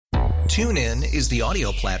TuneIn is the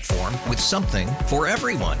audio platform with something for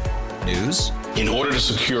everyone. News. In order to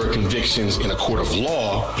secure convictions in a court of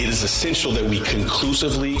law, it is essential that we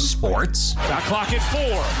conclusively. Sports. Shot clock at 4.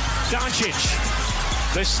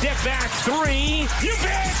 Doncic. The step back 3. You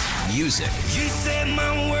bet. Music. You set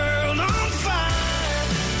my world on fire.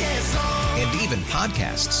 Yes, and even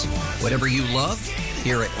podcasts. Whatever you love,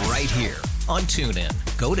 hear it right here on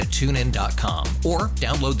TuneIn. Go to TuneIn.com or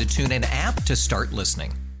download the TuneIn app to start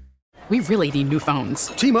listening. We really need new phones.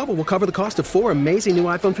 T-Mobile will cover the cost of 4 amazing new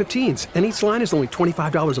iPhone 15s, and each line is only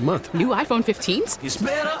 $25 a month. New iPhone 15s? it's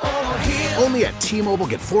better over here. Only at T-Mobile,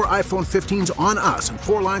 get 4 iPhone 15s on us and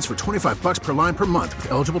 4 lines for $25 per line per month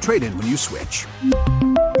with eligible trade-in when you switch.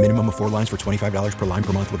 Minimum of 4 lines for $25 per line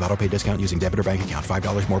per month with autopay discount using debit or bank account.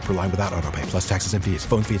 $5 more per line without autopay, plus taxes and fees.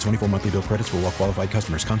 Phone fee at 24 monthly bill credits for well-qualified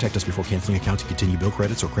customers. Contact us before canceling account to continue bill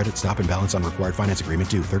credits or credit stop and balance on required finance agreement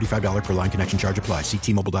due. $35 per line connection charge applies. See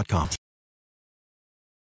T-Mobile.com.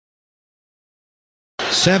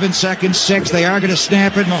 7 seconds, 6. They are going to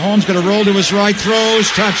snap it. Mahomes going to roll to his right. Throws.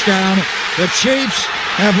 Touchdown. The Chiefs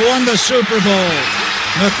have won the Super Bowl.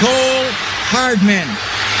 Nicole Hardman.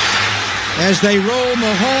 As they roll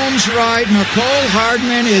Mahomes right, Nicole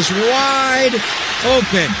Hardman is wide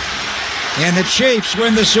open. And the Chiefs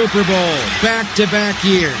win the Super Bowl. Back-to-back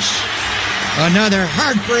years. Another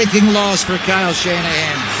heartbreaking loss for Kyle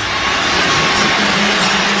Shanahan.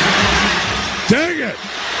 Dang it!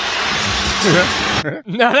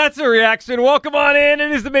 Now that's a reaction. Welcome on in.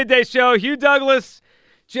 It is the Midday Show. Hugh Douglas,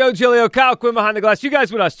 Joe Giglio, Kyle Quinn behind the glass. You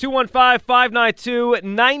guys with us.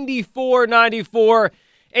 215-592-9494.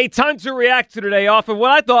 A ton to react to today off of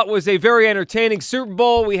what I thought was a very entertaining Super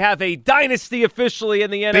Bowl. We have a dynasty officially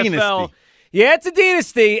in the NFL. Dynasty. Yeah, it's a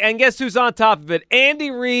dynasty. And guess who's on top of it? Andy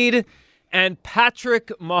Reid and Patrick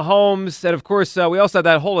Mahomes. And, of course, we also have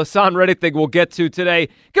that whole Hassan Reddick thing we'll get to today.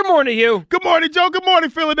 Good morning, Hugh. Good morning, Joe. Good morning,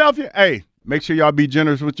 Philadelphia. Hey, make sure y'all be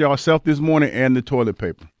generous with yourself this morning and the toilet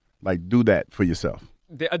paper. Like, do that for yourself.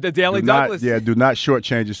 The Daily Douglas? Do not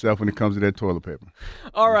shortchange yourself when it comes to that toilet paper.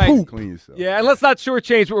 All right. Clean yourself. Yeah, and let's not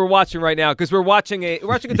shortchange what we're watching right now because we're watching a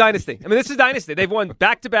dynasty. I mean, this is a dynasty. They've won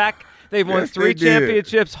back-to-back. They've won 3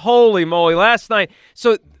 championships. Holy moly. Last night.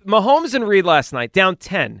 So Mahomes and Reid last night, down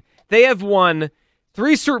 10. They have won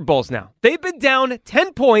 3 Super Bowls now. They've been down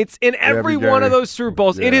 10 points in every one of those Super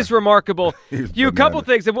Bowls. Yeah. It is remarkable. A couple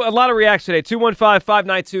things, a lot of reaction today.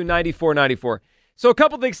 215-592-9494. So a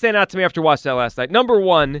couple things stand out to me after watching that last night. Number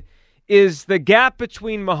one is the gap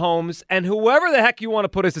between Mahomes and whoever the heck you want to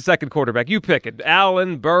put as the second quarterback. You pick it.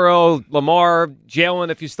 Allen, Burrow, Lamar,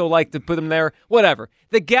 Jalen, if you still like to put them there, whatever.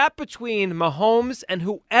 The gap between Mahomes and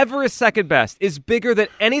whoever is second best is bigger than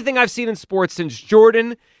anything I've seen in sports since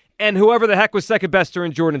Jordan and whoever the heck was second best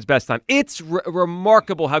during Jordan's best time. It's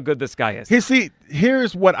remarkable how good this guy is.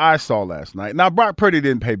 Here's what I saw last night. Now, Brock Purdy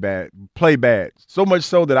didn't play bad. So much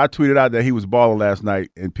so that I tweeted out that he was balling last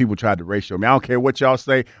night, and people tried to ratio me. I don't care what y'all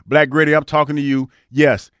say. Black Gritty, I'm talking to you.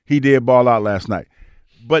 Yes, he did ball out last night.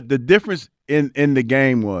 But the difference in the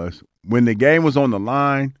game was when the game was on the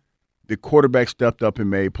line, the quarterback stepped up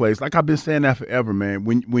and made plays. Like I've been saying that forever, man.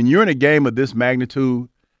 When you're in a game of this magnitude,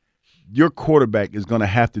 your quarterback is going to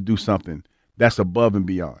have to do something that's above and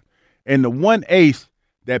beyond. And the one ace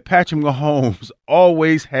that Patrick Mahomes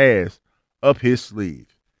always has up his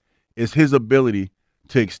sleeve is his ability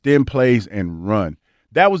to extend plays and run.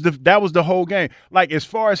 That was the whole game. Like, as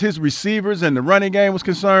far as his receivers and the running game was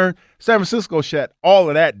concerned, San Francisco shut all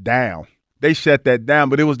of that down. They shut that down,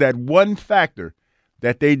 but it was that one factor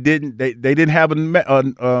that they didn't have an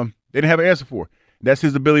answer for. That's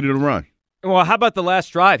his ability to run. Well, how about the last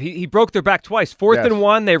drive? He broke their back twice. 4th and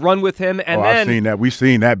 1, they run with him, and then I've seen that. We've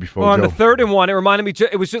seen that before. Well, on Joe. the 3rd and 1, it reminded me.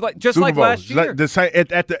 It was just like last year.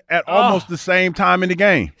 At almost the same time in the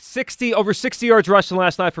game. Over 60 yards rushing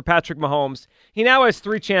last night for Patrick Mahomes. He now has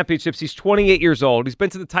 3 championships. He's 28 years old. He's been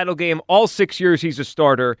to the title game all 6 years. He's a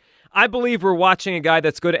starter. I believe we're watching a guy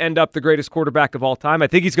that's going to end up the greatest quarterback of all time. I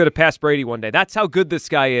think he's going to pass Brady one day. That's how good this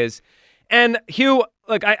guy is. And Hugh,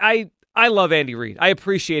 look, I love Andy Reid. I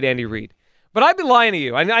appreciate Andy Reid. But I've been lying to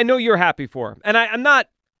you. I know you're happy for him, and I'm not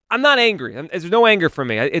angry. There's no anger from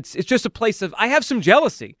me. It's just a place of I have some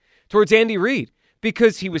jealousy towards Andy Reid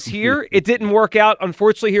because he was here. It didn't work out,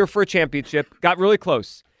 unfortunately, here for a championship. Got really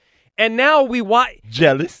close, and now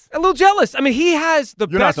jealous. A little jealous. I mean, he has the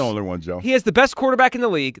You're best. You're not the only one, Joe. He has the best quarterback in the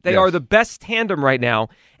league. They are the best tandem right now,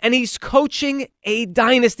 and he's coaching a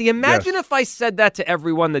dynasty. Imagine if I said that to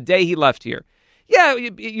everyone the day he left here. Yeah,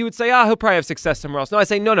 you would say, he'll probably have success somewhere else. No, I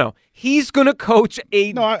say, no. He's going to coach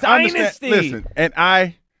a dynasty. Listen, and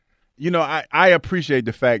I appreciate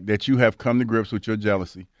the fact that you have come to grips with your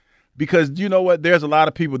jealousy. Because you know what? There's a lot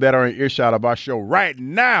of people that are in earshot of our show right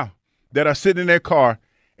now that are sitting in their car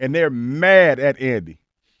and they're mad at Andy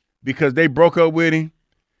because they broke up with him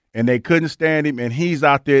and they couldn't stand him, and he's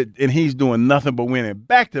out there and he's doing nothing but winning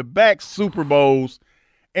back-to-back Super Bowls,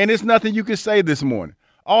 and it's nothing you can say this morning.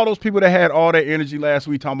 All those people that had all that energy last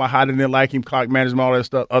week talking about how they didn't like him, clock management, all that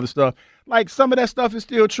stuff, other stuff, like some of that stuff is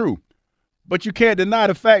still true. But you can't deny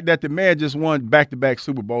the fact that the man just won back-to-back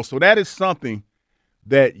Super Bowls. So that is something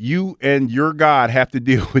that you and your God have to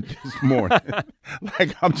deal with this morning.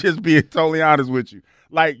 Like, I'm just being totally honest with you.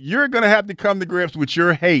 Like, you're going to have to come to grips with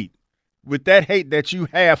your hate, with that hate that you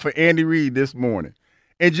have for Andy Reid this morning,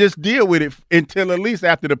 and just deal with it until at least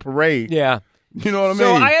after the parade. Yeah. You know what I mean?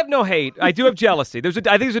 So I have no hate. I do have jealousy. I think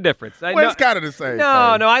there's a difference. It's kind of the same. No,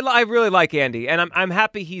 I really like Andy, and I'm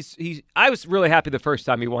happy I was really happy the first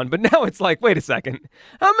time he won, but now it's like, wait a second.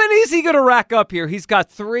 How many is he going to rack up here? He's got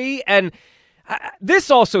 3, and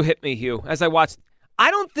this also hit me, Hugh, as I watched.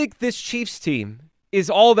 I don't think this Chiefs team is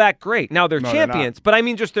all that great. Now, they're champions, but I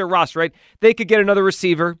mean just their roster, right? They could get another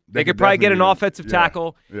receiver. They could probably get an offensive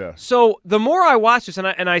tackle. Yeah. So the more I watch this, and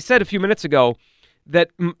I said a few minutes ago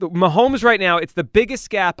that Mahomes right now, it's the biggest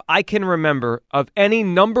gap I can remember of any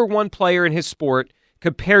number 1 player in his sport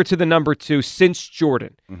compared to the number 2 since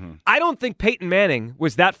Jordan. Mm-hmm. I don't think Peyton Manning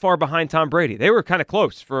was that far behind Tom Brady. They were kind of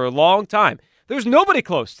close for a long time. There's nobody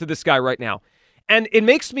close to this guy right now. And it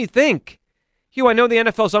makes me think, Hugh, I know the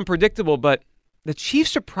NFL's unpredictable, but the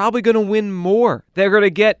Chiefs are probably going to win more. They're going to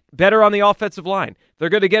get better on the offensive line. They're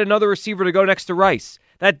going to get another receiver to go next to Rice.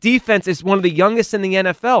 That defense is one of the youngest in the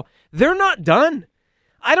NFL. They're not done.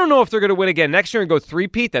 I don't know if they're going to win again next year and go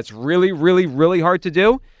 3-peat. That's really, really, really hard to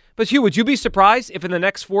do. But, Hugh, would you be surprised if in the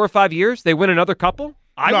next 4 or 5 years they win another couple?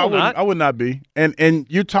 I would not be. And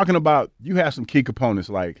you're talking about you have some key components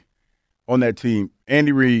like on that team,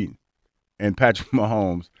 Andy Reid and Patrick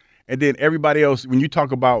Mahomes. And then everybody else, when you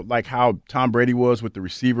talk about like how Tom Brady was with the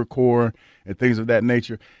receiver core and things of that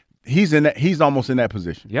nature, he's almost in that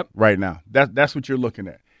position right now. That's what you're looking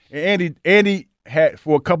at. And Andy had,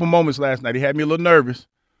 for a couple moments last night, he had me a little nervous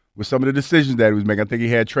with some of the decisions that he was making. I think he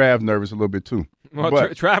had Trav nervous a little bit too. Well,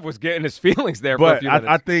 Trav was getting his feelings there for a few minutes.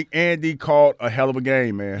 minutes. I think Andy called a hell of a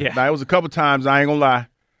game, man. Yeah. Now, it was a couple times, I ain't going to lie.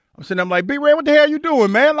 I'm sitting there, I'm like, Big Red, what the hell you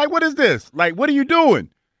doing, man? Like, what is this? Like, what are you doing?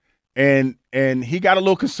 And he got a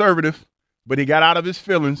little conservative, but he got out of his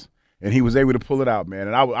feelings, and he was able to pull it out, man.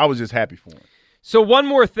 And I was just happy for him. So one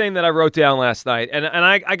more thing that I wrote down last night, and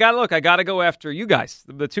I got to go after you guys,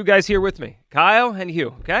 the 2 guys here with me, Kyle and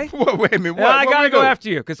Hugh, okay? Wait a minute. What? I got to go after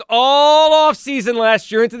you, because all off season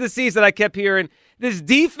last year into the season, I kept hearing this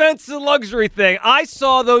defensive luxury thing. I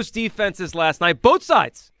saw those defenses last night, both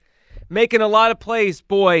sides, making a lot of plays.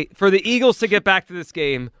 Boy, for the Eagles to get back to this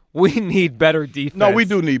game, we need better defense. No, we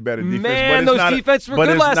do need better defense. Man, those defenses were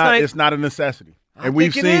good last night. It's not a necessity. And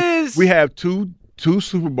we've seen we have two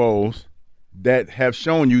Super Bowls that have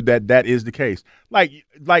shown you that is the case. Like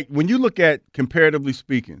when you look at, comparatively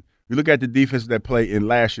speaking, you look at the defense that played in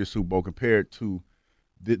last year's Super Bowl compared to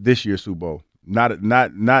this year's Super Bowl. Not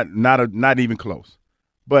even close.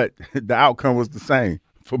 But the outcome was the same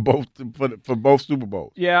for both Super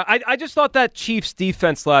Bowls. Yeah, I just thought that Chiefs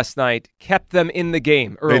defense last night kept them in the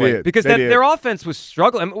game early because their offense was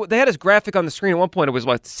struggling. I mean, they had his graphic on the screen at one point. It was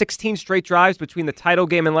 16 straight drives between the title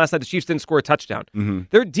game and last night. The Chiefs didn't score a touchdown. Mm-hmm.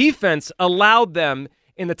 Their defense allowed them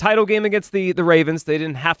in the title game against the Ravens. They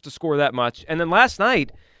didn't have to score that much. And then last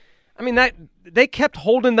night, I mean, they kept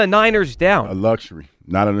holding the Niners down. A luxury,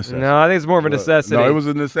 not a necessity. No, I think it's more of a necessity. No, it was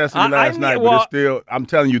a necessity last night, but it's still, I'm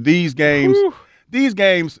telling you, these games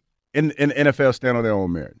in the NFL stand on their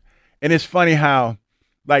own merit. And it's funny how,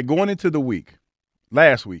 like, going into the week,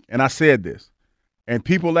 last week, and I said this, and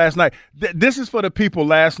people last night, this is for the people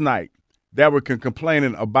last night that were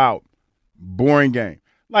complaining about boring game.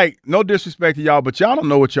 Like, no disrespect to y'all, but y'all don't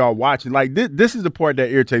know what y'all watching. Like, this is the part that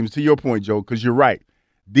irritates me, to your point, Joe, because you're right.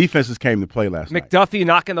 Defenses came to play last night. McDuffie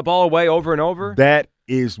knocking the ball away over and over. That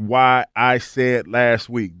is why I said last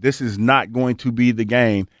week, this is not going to be the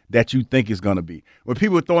game that you think it's going to be. When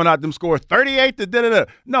people are throwing out them scores, 38 to da-da-da.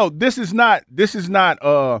 No, this is not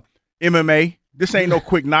MMA. This ain't no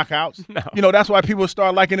quick knockouts. No. You know, that's why people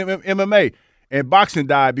start liking MMA. And boxing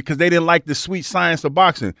died because they didn't like the sweet science of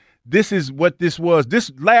boxing. This is what this was.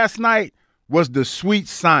 This last night was the sweet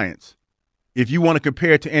science. If you want to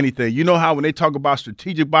compare it to anything, you know how when they talk about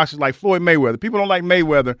strategic boxers like Floyd Mayweather, people don't like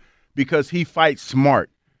Mayweather because he fights smart.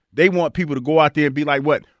 They want people to go out there and be like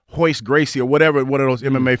what Hoist Gracie or whatever one of those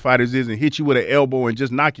MMA fighters is and hit you with an elbow and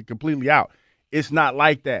just knock you completely out. It's not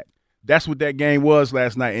like that. That's what that game was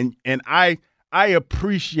last night. And I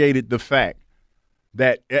appreciated the fact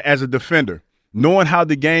that as a defender knowing how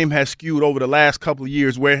the game has skewed over the last couple of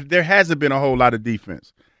years where there hasn't been a whole lot of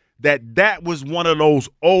defense, that was one of those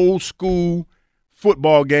old school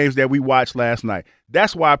football games that we watched last night.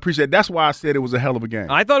 That's why I appreciate it. That's why I said it was a hell of a game.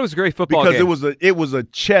 I thought it was a great football game. Because it was a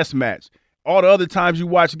chess match. All the other times you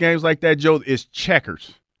watch games like that, Joe, it's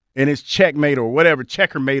checkers. And it's checkmate or whatever,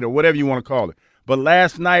 checkermate or whatever you want to call it. But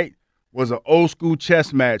last night was an old school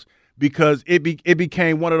chess match because it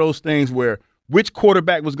became one of those things where which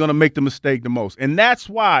quarterback was going to make the mistake the most. And that's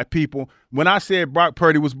why, people, when I said Brock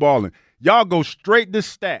Purdy was balling, y'all go straight to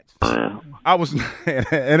stats. I was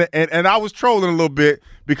and I was trolling a little bit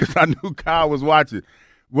because I knew Kyle was watching.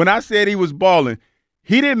 When I said he was balling,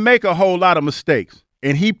 he didn't make a whole lot of mistakes,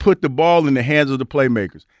 and he put the ball in the hands of the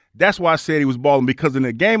playmakers. That's why I said he was balling, because in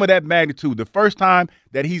a game of that magnitude, the first time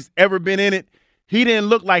that he's ever been in it, he didn't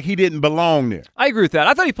look like he didn't belong there. I agree with that.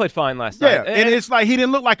 I thought he played fine last night. Yeah, and it's like he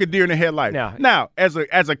didn't look like a deer in the headlight. Now, as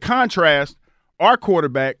a contrast, our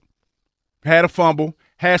quarterback had a fumble,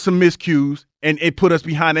 had some miscues, and it put us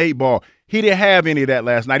behind the 8 ball. He didn't have any of that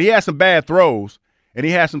last night. He had some bad throws, and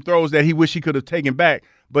he had some throws that he wished he could have taken back.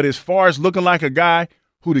 But as far as looking like a guy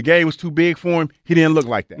who the game was too big for him, he didn't look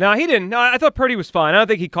like that. No, he didn't. No, I thought Purdy was fine. I don't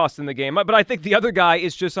think he cost him the game. But I think the other guy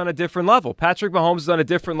is just on a different level. Patrick Mahomes is on a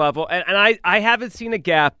different level. And I haven't seen a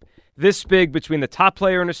gap this big between the top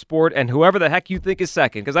player in a sport and whoever the heck you think is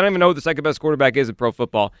second, because I don't even know who the second best quarterback is in pro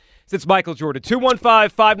football. It's Michael Jordan.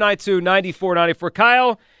 215-592-9494.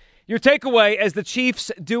 Kyle, your takeaway as the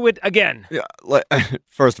Chiefs do it again. Yeah,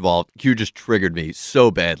 first of all, Q just triggered me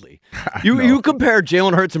so badly. You compare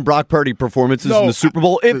Jalen Hurts and Brock Purdy performances in the Super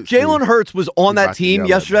Bowl. If Jalen Hurts was on that team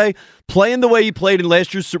yesterday, playing the way he played in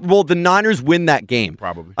last year's Super Bowl, the Niners win that game.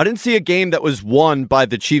 Probably. I didn't see a game that was won by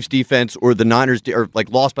the Chiefs defense or the Niners or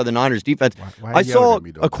lost by the Niners defense. I saw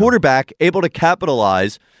a quarterback able to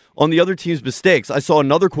capitalize on the other team's mistakes. I saw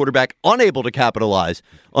another quarterback unable to capitalize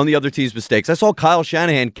on the other team's mistakes. I saw Kyle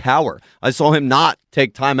Shanahan cower. I saw him not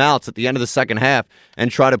take timeouts at the end of the second half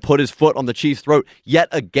and try to put his foot on the Chiefs' throat yet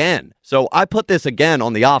again. So I put this again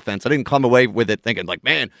on the offense. I didn't come away with it thinking like,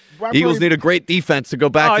 man, Eagles need a great defense to go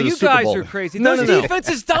back to the Super Bowl. You guys are crazy. Those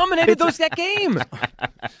defenses dominated that game.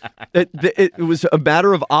 It was a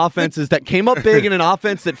matter of offenses that came up big and an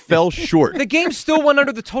offense that fell short. The game still went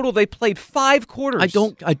under the total. They played 5 quarters. I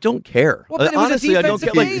don't care. Well, but honestly, I don't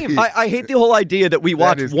care. I hate the whole idea that we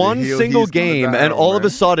watch one single game and all of a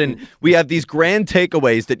sudden we have these grand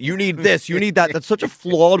takeaways that you need this, you need that. That's such a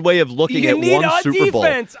flawed way of looking at one Super Bowl.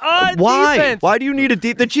 Why? Defense. Why do you need a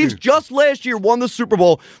deep? The Chiefs just last year won the Super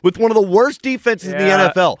Bowl with one of the worst defenses in the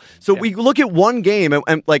NFL. So we look at one game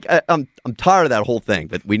and like I'm tired of that whole thing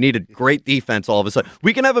that we need a great defense all of a sudden.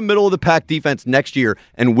 We can have a middle of the pack defense next year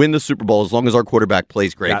and win the Super Bowl as long as our quarterback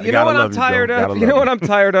plays great. You know what I'm tired of? You know what I'm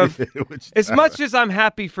tired of? As much as I'm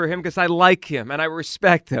happy for him because I like him and I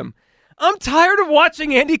respect him, I'm tired of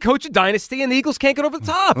watching Andy coach a dynasty and the Eagles can't get over the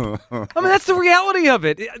top. I mean, that's the reality of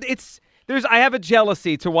it. I have a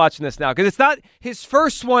jealousy to watching this now because it's not his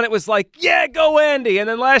first one. It was like, yeah, go Andy. And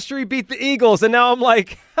then last year he beat the Eagles. And now I'm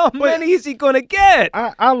like, how many is he going to get?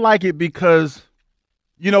 I like it because,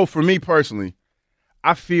 for me personally,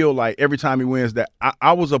 I feel like every time he wins that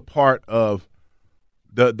I was a part of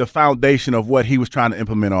the foundation of what he was trying to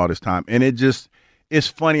implement all this time. And it's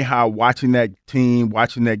funny how watching that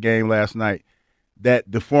game last night, that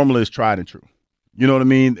the formula is tried and true. You know what I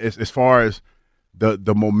mean? As far as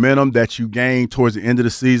the momentum that you gain towards the end of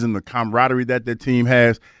the season, the camaraderie that team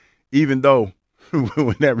has, even though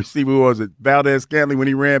when that receiver was at Valdez-Scantling when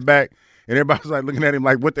he ran back, and everybody was like looking at him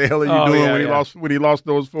like, what the hell are you doing when he lost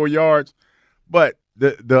those 4 yards? But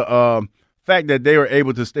the fact that they were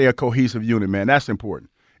able to stay a cohesive unit, man, that's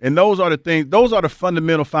important. And those are the things, those are the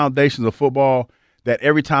fundamental foundations of football that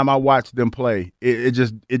every time I watch them play, it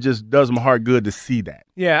just does my heart good to see that.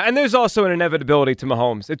 Yeah, and there's also an inevitability to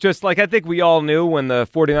Mahomes. It's just like I think we all knew when the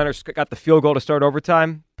 49ers got the field goal to start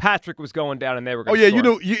overtime, Patrick was going down and they were going to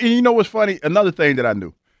score. You know what's funny? Another thing that I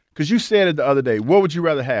knew, because you said it the other day, what would you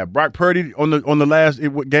rather have, Brock Purdy on the last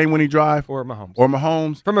game-winning drive? Or Mahomes? Or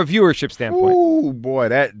Mahomes? From a viewership standpoint. Ooh, boy,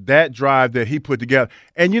 that drive that he put together.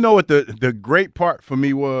 And you know what the great part for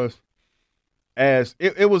me was? As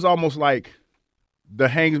it was almost like the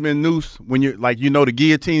hangsman noose when you're like, the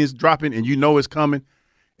guillotine is dropping and it's coming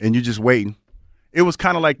and you're just waiting. It was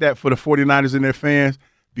kind of like that for the 49ers and their fans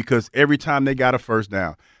because every time they got a first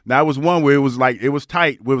down. Now, it was one where it was tight.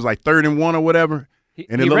 It was like 3rd and 1 or whatever.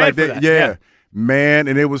 And it looked like that. Yeah, man,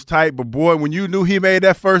 and it was tight. But, boy, when you knew he made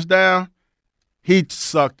that first down, he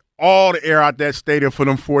sucked all the air out that stadium for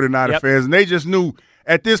them 49er fans. And they just knew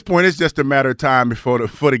at this point, it's just a matter of time before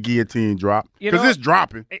the guillotine drop because it's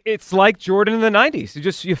dropping. It's like Jordan in the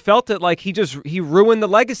 '90s. You felt it like he ruined the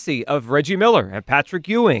legacy of Reggie Miller and Patrick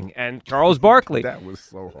Ewing and Charles Barkley. That was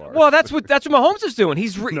so hard. Well, that's what Mahomes is doing.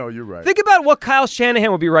 No, you're right. Think about what Kyle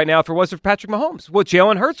Shanahan would be right now if it wasn't for Patrick Mahomes. What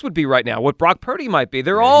Jalen Hurts would be right now. What Brock Purdy might be.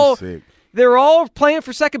 They're all playing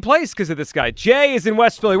for second place because of this guy. Jay is in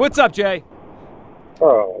West Philly. What's up, Jay?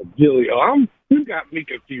 Oh, Gilly, you got me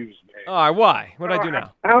confused, man. All right, why? What did I do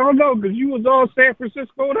now? I don't know, because you was all San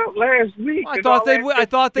Francisco up last week. I thought they'd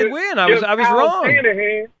win. I was wrong.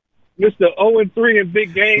 Shanahan, Mr. 0-3 in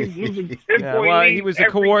big games, losing 10 point he was the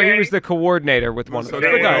coordinator with one of those.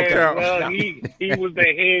 He was the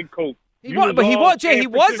head coach. He wasn't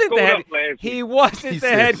the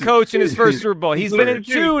head coach in his first Super Bowl. He's been in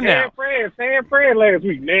 2 now. San Fran last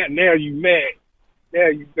week. Now you mad. Now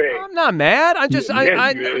you bad. I'm not mad. I'm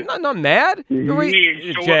not mad.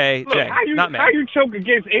 Jay, not mad. How you choke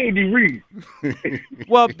against Andy Reid?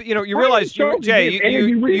 Well, you realize,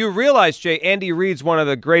 you realize, Jay, Andy Reid's one of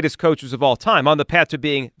the greatest coaches of all time, on the path to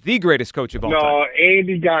being the greatest coach of all time. No,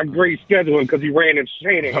 Andy got great scheduling because he ran into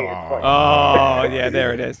Shanahan twice. Oh, yeah,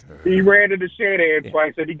 there it is. He ran into Shanahan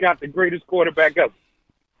twice, and he got the greatest quarterback ever.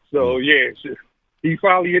 So, yeah, he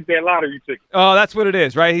finally hit that lottery ticket. Oh, that's what it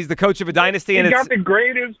is, right? He's the coach of a dynasty. He got the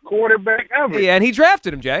greatest quarterback ever. Yeah, and he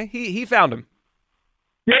drafted him, Jay. He found him.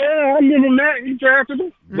 Yeah, I remember that. He drafted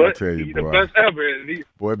him. But I tell you, he's boy. the best ever.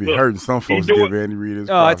 Boy, it be hurting some folks to give Andy Reid his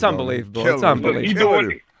props. It's unbelievable. It's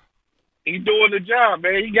unbelievable. He's doing the job,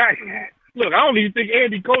 man. Look, I don't even think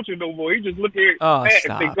Andy coaching no more. He just look at Pat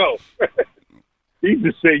and say go. He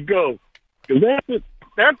just say go. Because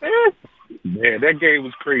that's it. Man, that game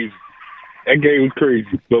was crazy. That game was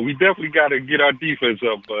crazy, but we definitely got to get our defense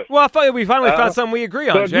up. But we finally found something we agree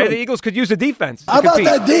on, Jay. The Eagles could use a defense. How about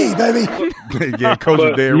that D, baby? Yeah, Coach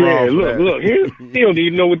is dead wrong. Look, he don't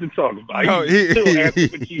even know what to talk about. No, he still asking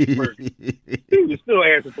for cheeseburgers. He was still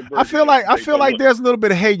asking for burgers. I feel like there's a little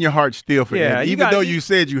bit of hate in your heart still for Andy, even though you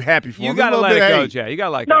said you're happy for him. You got to let it go, Jay. You got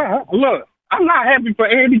to let it go. No, look, I'm not happy for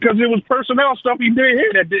Andy because it was personnel stuff he did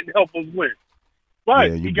here that didn't help us win.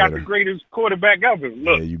 But he got the greatest quarterback ever.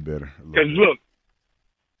 Look, yeah, you better. Because look.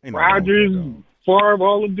 Rodgers, Favre,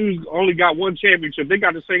 all the dudes only got one championship. They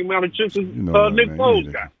got the same amount of chips as Nick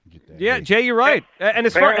Foles got. Yeah, Jay, you're right. And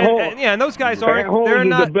as far and those guys aren't. They're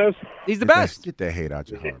not. The best. He's the best. Get that hate out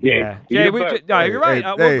your heart. Yeah, Jay, you're right.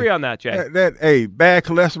 We'll agree on that, Jay. Bad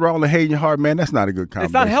cholesterol and hate in your heart, man. That's not a good combination.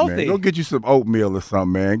 It's not healthy. Man. Go get you some oatmeal or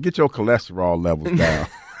something, man. Get your cholesterol levels down.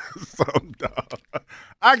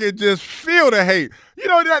 I can just feel the hate.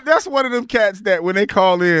 That's one of them cats that when they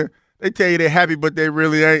call in, they tell you they're happy, but they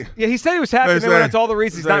really ain't. Yeah, he said he was happy, and then when it's all the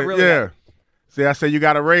reasons he's not really happy. See, I say you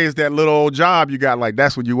got to raise that little old job you got. Like,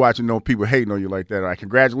 that's when you watching people hating on you like that. Like,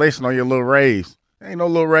 congratulations on your little raise. Ain't no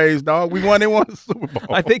little raise, dog. We won the Super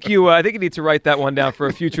Bowl. I think you need to write that one down for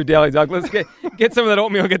a future daily, dog. Let's get some of that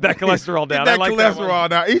oatmeal, get that cholesterol down. Get that cholesterol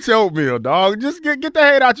down. Eat your oatmeal, dog. Just get the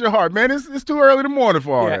hate out your heart, man. It's too early in the morning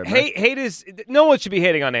for all that. Man. Hate is no one should be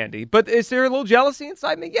hating on Andy, but is there a little jealousy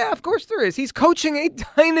inside me? Yeah, of course there is. He's coaching a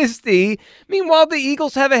dynasty. Meanwhile, the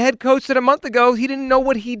Eagles have a head coach that a month ago he didn't know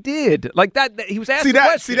what he did. Like that he was asking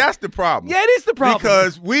questions. See, that's the problem. Yeah, it is the problem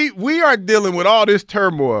because we are dealing with all this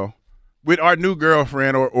turmoil with our new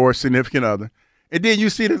girlfriend or significant other. And then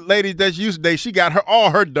you see the lady that's used today, she got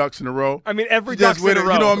all her ducks in a row. I mean, every duck in a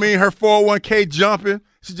row. You know what I mean? Her 401k jumping.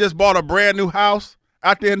 She just bought a brand new house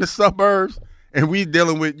out there in the suburbs. And we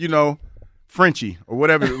dealing with, Frenchie or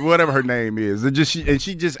whatever her name is. And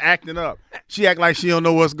she just acting up. She act like she don't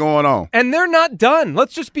know what's going on. And they're not done.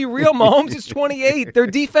 Let's just be real. Mahomes is 28. Their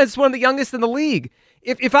defense is one of the youngest in the league.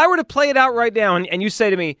 If I were to play it out right now and you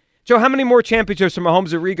say to me, Joe, how many more championships are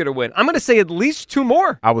Mahomes and Reid going to win? I'm going to say at least 2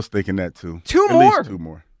 more. I was thinking that too. At least 2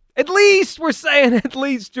 more. At least, we're saying at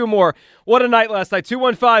least 2 more. What a night last night.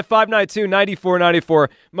 215-592-9494.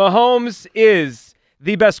 Mahomes is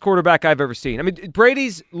the best quarterback I've ever seen. I mean,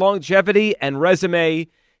 Brady's longevity and resume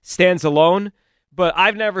stands alone, but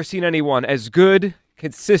I've never seen anyone as good,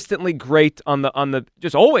 consistently great on the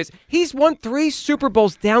just always. He's won 3 Super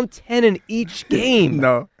Bowls down 10 in each game.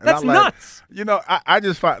 No. That's nuts. I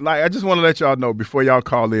just want to let y'all know before y'all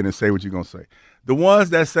call in and say what you're going to say. The ones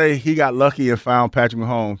that say he got lucky and found Patrick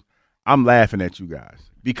Mahomes, I'm laughing at you guys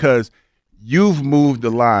because you've moved the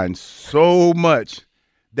line so much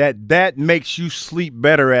that makes you sleep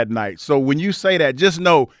better at night. So when you say that, just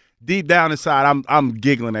know deep down inside I'm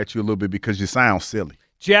giggling at you a little bit because you sound silly.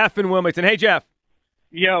 Jeff in Wilmington. Hey, Jeff.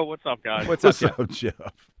 Yo, what's up, guys? What's up, Jeff?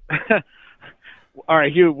 All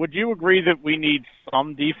right, Hugh, would you agree that we need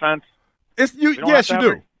some defense? Yes, you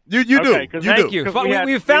do. You do. Thank you.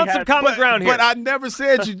 We've found some common ground here. But I never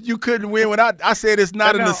said you couldn't win. When I said it's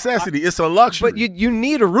not a necessity, it's a luxury. But you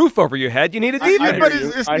need a roof over your head. You need a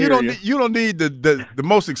defense. But you don't need the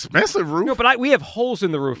most expensive roof. No, but we have holes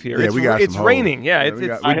in the roof here. Yeah, we got it's some raining. Holes. Yeah, we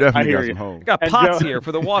definitely got some holes. We got pots here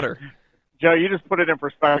for the water. Joe, you just put it in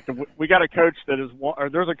perspective. We got a coach there's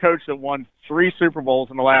a coach that won 3 Super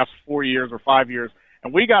Bowls in the last 4 years or 5 years,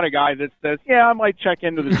 and we got a guy that says, "Yeah, I might check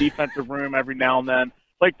into the defensive room every now and then."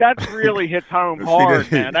 Like, that really hits home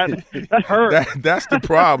hard, man. That hurts. That's the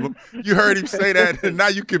problem. You heard him say that, and now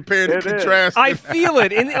you compare and contrast. I feel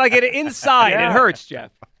it inside. Yeah. It hurts,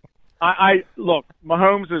 Jeff. I look.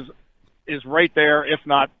 Mahomes is right there, if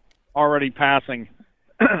not already passing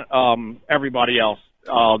everybody else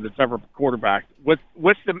that's ever quarterbacked. With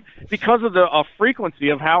them because of the frequency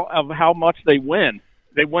of how much they win.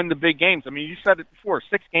 They win the big games. I mean, you said it before.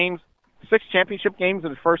 6 championship games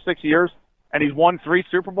in the first 6 years. And he's won 3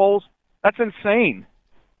 Super Bowls. That's insane.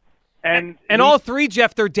 And all 3,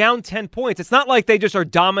 Jeff, they're down 10 points. It's not like they just are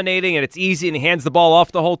dominating and it's easy and he hands the ball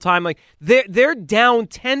off the whole time. Like they're down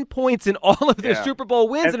 10 points in all of their Super Bowl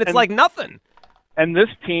wins, and it's like nothing. And this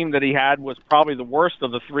team that he had was probably the worst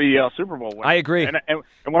of the 3 Super Bowl wins. I agree. And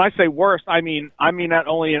when I say worst, I mean that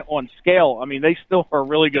only on scale. I mean, they still are a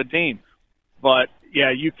really good team. But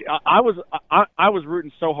yeah, I was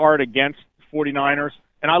rooting so hard against the 49ers.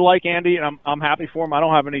 And I like Andy, and I'm happy for him. I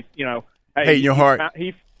don't have any, Hey, your heart.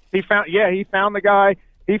 He found the guy.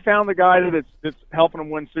 He found the guy that's helping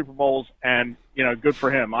him win Super Bowls, and good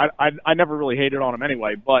for him. I never really hated on him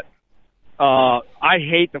anyway, but I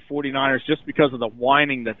hate the 49ers just because of the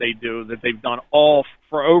whining that they do, that they've done all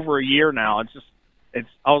for over a year now. I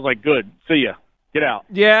was like, good, see ya. Get out.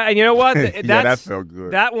 Yeah, and you know what? That felt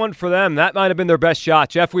good. That one for them, that might have been their best shot.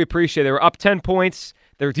 Jeff, we appreciate it. They were up 10 points.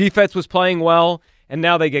 Their defense was playing well. And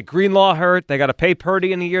now they get Greenlaw hurt. They got to pay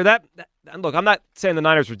Purdy in a year. Look, I'm not saying the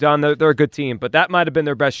Niners were done. They're a good team, but that might have been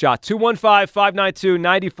their best shot.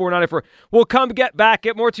 215-592-9494. We'll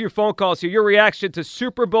get more to your phone calls here. Your reaction to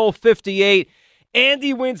Super Bowl 58.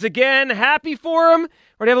 Andy wins again. Happy for him?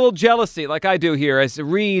 Or do you have a little jealousy like I do here as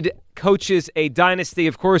Reed coaches a dynasty?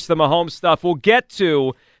 Of course, the Mahomes stuff. We'll get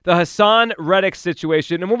to the Hassan Reddick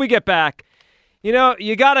situation. And when we get back,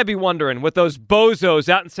 you got to be wondering with those bozos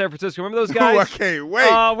out in San Francisco. Remember those guys? Oh, I can't wait.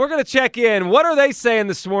 We're going to check in. What are they saying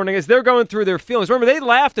this morning as they're going through their feelings? Remember, they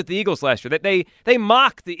laughed at the Eagles last year. They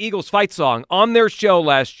mocked the Eagles fight song on their show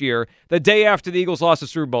last year, the day after the Eagles lost the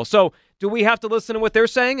Super Bowl. So do we have to listen to what they're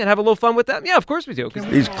saying and have a little fun with them? Yeah, of course we do.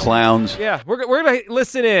 These clowns. Yeah, we're going to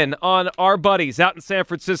listen in on our buddies out in San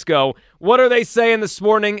Francisco. What are they saying this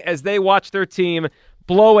morning as they watch their team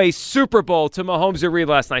blow a Super Bowl to Mahomes and Reed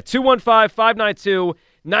last night?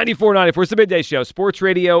 215-592-9494. It's the Midday Show, Sports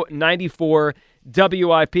Radio 94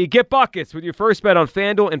 WIP. Get buckets with your first bet on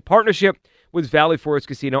FanDuel in partnership with Valley Forge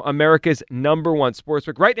Casino, America's #1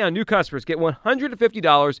 sportsbook. Right now, new customers get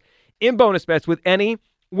 $150 in bonus bets with any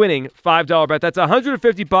winning $5 bet. That's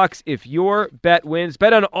 $150 if your bet wins.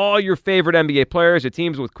 Bet on all your favorite NBA players, your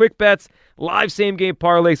teams with quick bets, live same-game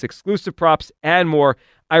parlays, exclusive props, and more.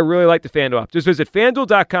 I really like the FanDuel app. Just visit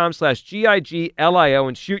FanDuel.com/GIGLIO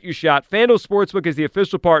and shoot your shot. FanDuel Sportsbook is the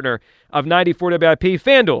official partner of 94 WIP.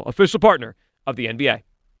 FanDuel, official partner of the NBA.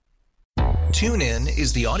 TuneIn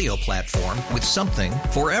is the audio platform with something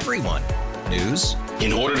for everyone. News.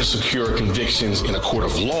 In order to secure convictions in a court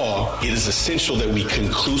of law, it is essential that we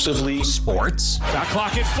conclusively. Sports. Shot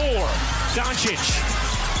clock at 4. Doncic.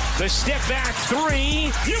 The step back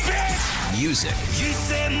 3. You bet. Music. You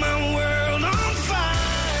set my world on fire.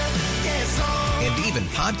 And even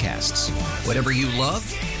podcasts. Whatever you love,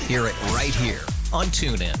 hear it right here on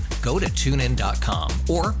TuneIn. Go to TuneIn.com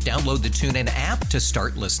or download the TuneIn app to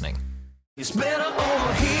start listening. It's better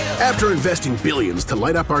over here. After investing billions to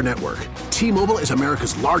light up our network, T-Mobile is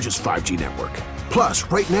America's largest 5G network. Plus,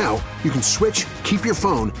 right now, you can switch, keep your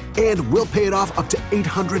phone, and we'll pay it off up to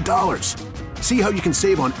 $800. See how you can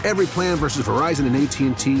save on every plan versus Verizon and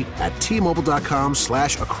AT&T at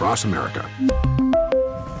T-Mobile.com/across America.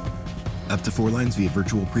 Up to 4 lines via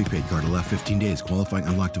virtual prepaid card. Allow 15 days. Qualifying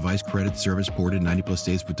unlocked device credit service ported 90+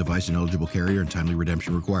 days with device and eligible carrier and timely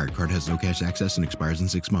redemption required. Card has no cash access and expires in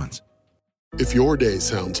 6 months. If your day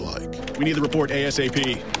sounds like... We need the report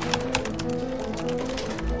ASAP.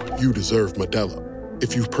 You deserve Modelo.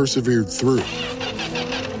 If you've persevered through...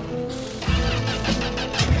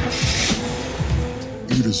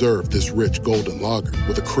 You deserve this rich golden lager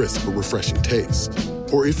with a crisp but refreshing taste.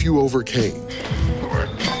 Or if you overcame...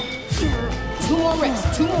 2 more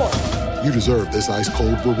reps, 2 more. You deserve this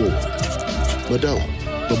ice-cold reward. Modelo,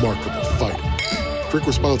 the Remarkable Fighter. Drink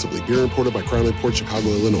responsibly. Beer imported by Crown Imports, Chicago,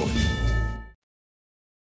 Illinois.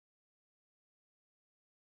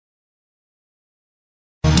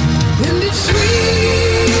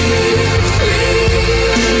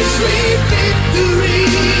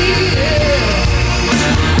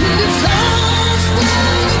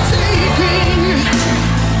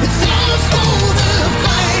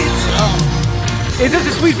 Is this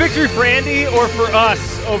a sweet victory for Andy or for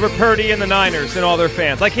us over Purdy and the Niners and all their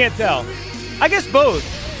fans? I can't tell. I guess both.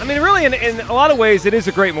 I mean, really, in a lot of ways, it is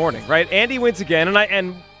a great morning, right? Andy wins again,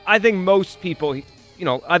 and I think most people,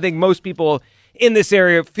 in this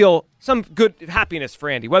area feel some good happiness for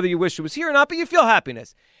Andy, whether you wish it was here or not, but you feel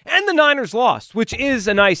happiness. And the Niners lost, which is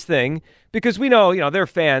a nice thing because we know, they're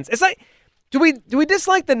fans. It's like, do we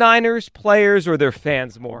dislike the Niners players or their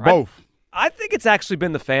fans more? Both. I think it's actually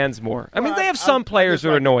been the fans more. I mean, they have some players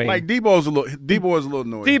that are annoying. Like Debo's a little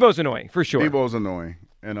annoying. Debo's annoying for sure. Debo's annoying,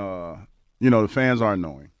 and the fans are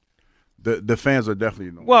annoying. The fans are definitely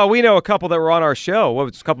annoying. Well, we know a couple that were on our show. What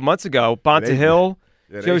was it, a couple months ago? Bonta Hill,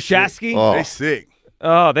 Joe Shasky. Oh. They sick.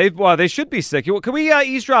 Oh, they should be sick. Can we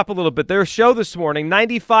eavesdrop a little bit? Their show this morning,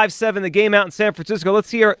 95-7, the game out in San Francisco.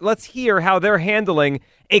 Let's hear how they're handling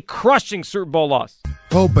a crushing Super Bowl loss.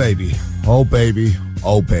 Oh, baby. Oh, baby.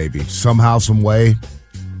 Oh, baby. Somehow, some way,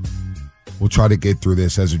 we'll try to get through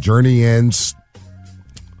this as the journey ends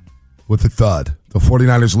with a thud. The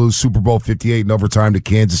 49ers lose Super Bowl 58 in overtime to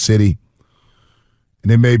Kansas City.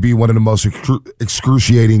 And it may be one of the most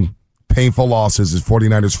excruciating, painful losses in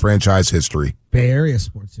 49ers franchise history. Bay Area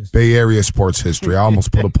sports history. I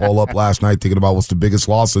almost put a poll up last night thinking about what's the biggest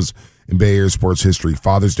losses in Bay Area sports history.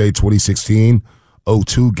 Father's Day 2016,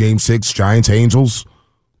 0-2, Game 6, Giants-Angels.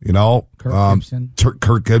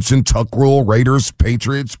 Kirk Gibson, Tuck Rule, Raiders,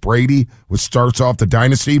 Patriots, Brady, which starts off the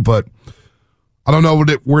dynasty. But I don't know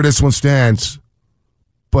where this one stands.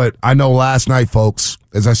 But I know last night, folks,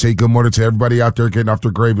 as I say good morning to everybody out there getting off their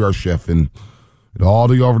graveyard shift and all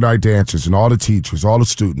the overnight dancers and all the teachers, all the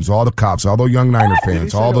students, all the cops, all the young Niner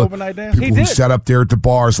fans, all the people who sat up there at the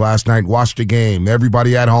bars last night and watched the game,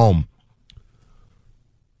 everybody at home.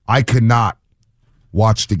 I could not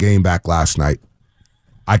watch the game back last night.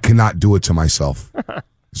 I cannot do it to myself.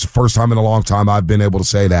 It's the first time in a long time I've been able to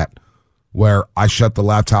say that, where I shut the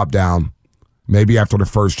laptop down, maybe after the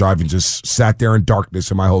first drive, and just sat there in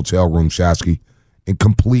darkness in my hotel room, Shasky, in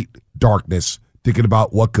complete darkness, thinking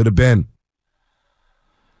about what could have been.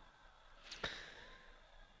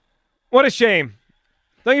 What a shame.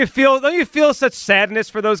 Don't you feel such sadness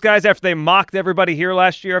for those guys after they mocked everybody here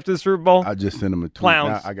last year after the Super Bowl? I just sent them a tweet.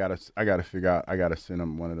 Clowns. Now I gotta figure out. I gotta send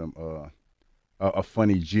them one of them a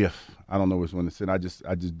funny GIF. I don't know which one to send. I just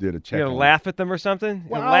did a check. You gonna laugh at them or something?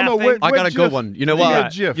 Well, I don't know. I got a good one. You know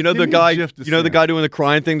what? You know the guy. You know the guy doing the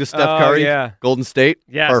crying thing to Steph Curry. Yeah. Golden State.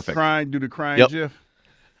 Yes. Perfect. Do the crying GIF.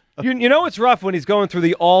 You know it's rough when he's going through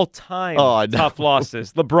the all-time tough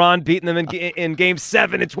losses. LeBron beating them in Game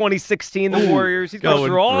 7 in 2016. The Warriors. He's going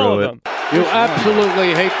through all of them. You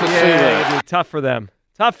absolutely hate to see that. It'd be tough for them.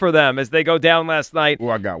 Tough for them as they go down last night. Oh,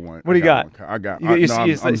 I got one. What do you got? I got. You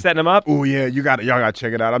setting them up? Oh yeah, y'all got to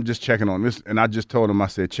check it out. I'm just checking on this, and I just told them. I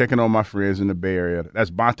said checking on my friends in the Bay Area.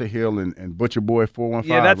 That's Bonta Hill and Butcher Boy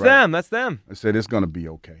 415. Yeah, that's right? them. That's them. I said it's gonna be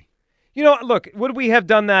okay. You know, look, would we have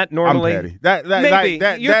done that normally? I'm petty.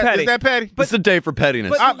 Maybe. You're petty. Is that petty? But it's a day for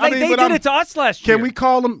pettiness. But they did it to us last year. Can we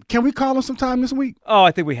call them sometime this week? Oh,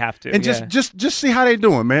 I think we have to. And just see how they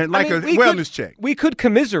doing, man. Like a wellness check. We could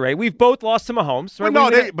commiserate. We've both lost to Mahomes. Right?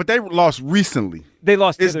 Well, but they lost recently. They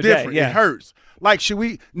lost the It's other different. day. Yeah. It hurts. Like, should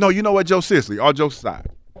we? No, you know what, Joe Sisley, all jokes aside,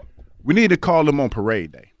 we need to call them on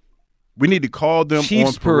parade day. We need to call them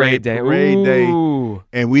Chiefs on parade day,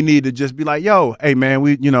 and we need to just be like, "Yo, hey man,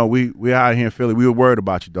 we out here in Philly. We were worried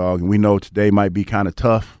about you, dog, and we know today might be kind of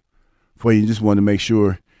tough for you. Just wanted to make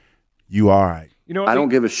sure you all right." You know, I don't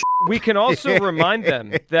give a shit. We can also remind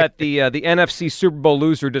them that the NFC Super Bowl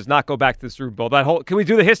loser does not go back to the Super Bowl. Can we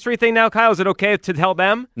do the history thing now, Kyle? Is it okay to tell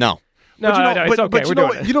them? No. No, it's okay. But We're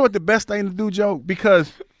doing it. You know what the best thing to do, Joe?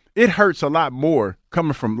 Because it hurts a lot more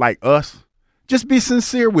coming from like us. Just be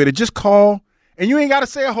sincere with it. Just call, and you ain't got to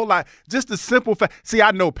say a whole lot. Just a simple fact. See,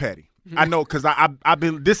 I know Patty. I know because I've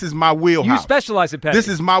been. This is my wheelhouse. You specialize in Patty. This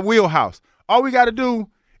is my wheelhouse. All we got to do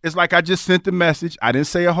is like I just sent the message. I didn't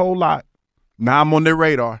say a whole lot. Now I'm on their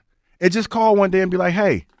radar. And just call one day and be like,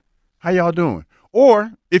 "Hey, how y'all doing?" Or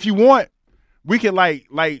if you want, we can like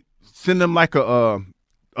send them like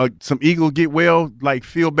some Eagle get well, like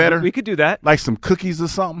feel better. We could do that. Like some cookies or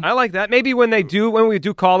something. I like that. Maybe when we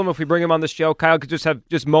do call them, if we bring them on the show, Kyle could just have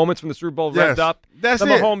moments from the Super Bowl revved up. That's the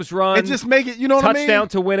it. Mahomes run. And just make it, you know what I mean? Touchdown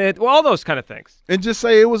to win it. Well, all those kind of things. And just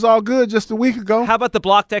say it was all good just a week ago. How about the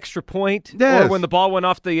blocked extra point? Yes. Or when the ball went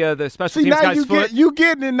off the special teams guy's foot? You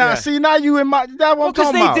getting it now. Yeah. See, now you in my – that what I'm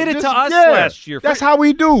talking about. Because they did it to us last year. That's how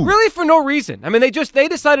we do. Really for no reason. I mean, they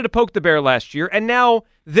decided to poke the bear last year, and now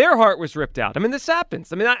their heart was ripped out. I mean, this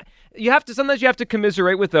happens. I mean, sometimes you have to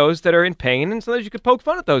commiserate with those that are in pain, and sometimes you can poke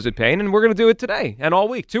fun at those in pain, and we're going to do it today and all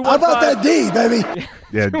week. 215. How about that D, baby?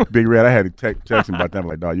 Yeah, Big Red, I had to text him about that. I'm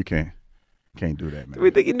like, dog, you can't. Can't do that, man. Do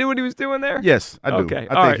we think he knew what he was doing there? Yes, I do. Okay.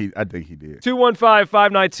 I think he did.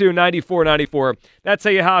 215-592-9494. That's how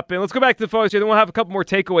you hop in. Let's go back to the phones here. Then we'll have a couple more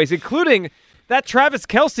takeaways, including that Travis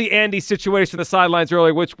Kelce Andy situation on the sidelines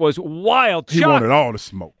earlier, which was wild. He Chuck wanted all the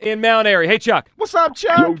smoke. in Mount Airy. Hey, Chuck. What's up,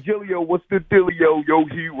 Chuck? Yo, Gilio, what's the dealio? Yo,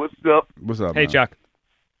 Hugh, what's up? What's up, Hey, man? Chuck.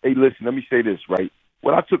 Hey, listen, let me say this, right?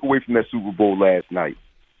 What I took away from that Super Bowl last night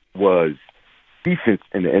was defense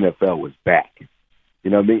in the NFL was back. You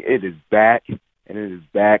know what I mean? It is back, and it is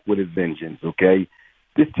back with a vengeance, okay?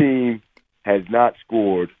 This team has not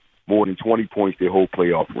scored more than 20 points their whole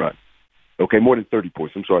playoff run. Okay, more than 30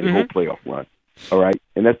 points, their whole playoff run. All right?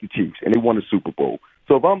 And that's the Chiefs, and they won the Super Bowl.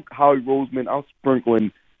 So if I'm Howie Roseman, I'm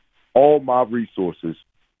sprinkling all my resources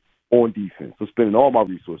on defense. I'm spending all my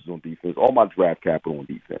resources on defense, all my draft capital on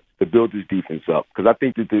defense to build this defense up, because I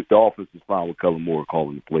think that the offense is fine with Kellen Moore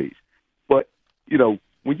calling the plays. But, you know,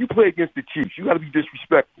 when you play against the Chiefs, you got to be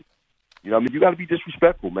disrespectful. You know what I mean? You got to be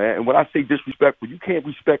disrespectful, man. And when I say disrespectful, you can't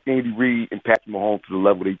respect Andy Reid and Patrick Mahomes to the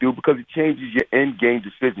level they do, because it changes your end-game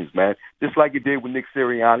decisions, man. Just like it did with Nick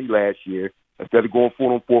Sirianni last year. Instead of going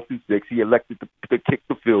for it on 4th and 6, he elected to kick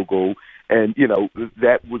the field goal. And, you know,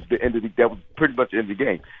 that was that was pretty much the end of the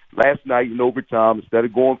game. Last night in overtime, instead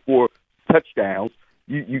of going for touchdowns,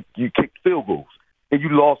 you kicked field goals. And you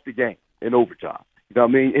lost the game in overtime. You know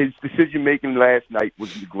what I mean? His decision-making last night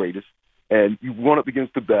was the greatest. And you run up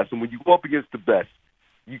against the best. And when you go up against the best,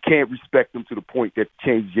 you can't respect them to the point that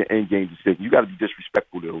changes your end-game decision. You got to be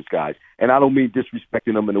disrespectful to those guys. And I don't mean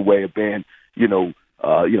disrespecting them in a way of being,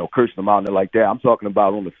 cursing them out and like that. I'm talking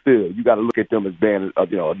about on the field. You got to look at them as being,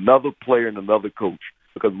 another player and another coach.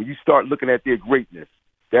 Because when you start looking at their greatness,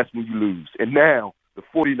 that's when you lose. And now the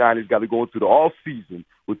 49ers got to go into the off-season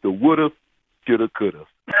with the woulda, shoulda, coulda.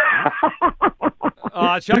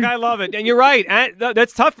 Chuck, I love it. And you're right.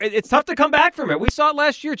 That's tough. It's tough to come back from it. We saw it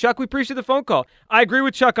last year, Chuck. We appreciate the phone call. I agree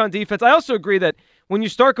with Chuck on defense. I also agree that when you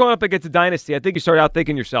start going up against a dynasty, I think you start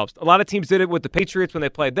outthinking yourselves. A lot of teams did it with the Patriots when they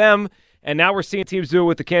played them, and now we're seeing teams do it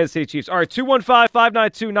with the Kansas City Chiefs. All right,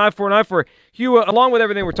 215-592-9494. Hugh, along with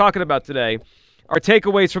everything we're talking about today, our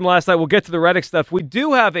takeaways from last night, we'll get to the Reddick stuff. We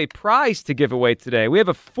do have a prize to give away today. We have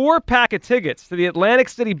a 4-pack of tickets to the Atlantic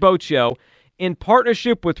City Boat Show in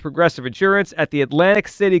partnership with Progressive Insurance at the Atlantic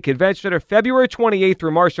City Convention Center, February 28th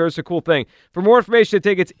through March 3rd. It's a cool thing. For more information,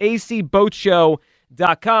 tickets,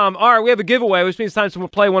 acboatshow.com. All right, we have a giveaway, which means it's time to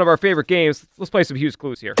play one of our favorite games. Let's play some Hugh's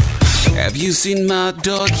Clues here. Have you seen my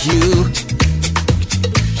dog Hugh?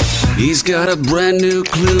 He's got a brand new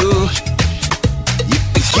clue. It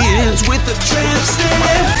begins with a tramp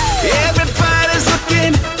stamp. Everybody's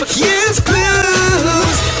looking for Hugh's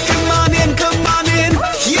Clues. Come on in,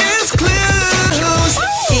 Hugh's Clues.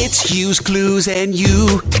 It's Hugh's Clues and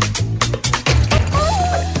you.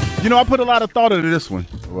 You know, I put a lot of thought into this one.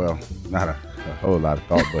 Well, not a whole lot of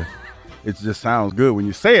thought, but it just sounds good when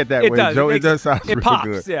you say it that way, Joe. It does sound really pops,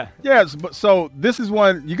 good. Yeah. Yes, but so this is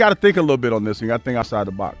one, you got to think a little bit on this one. You got to think outside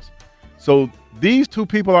the box. So these two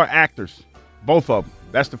people are actors, both of them.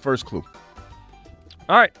 That's the first clue.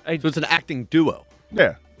 All right. So it's an acting duo.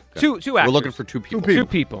 Yeah. Two actors. We're looking for two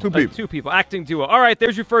people. Two people. Acting duo. All right,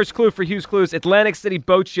 there's your first clue for Hugh's Clues. Atlantic City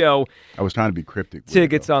Boat Show. I was trying to be cryptic.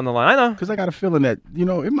 Tickets on the line. I know. Because I got a feeling that,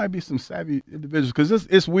 it might be some savvy individuals. Because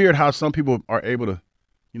it's weird how some people are able to,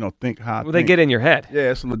 think how they get in your head.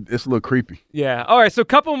 Yeah, it's a little creepy. Yeah. All right, so a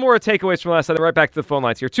couple more takeaways from last night. Right back to the phone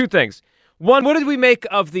lines here. Two things. One, what did we make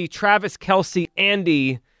of the Travis Kelce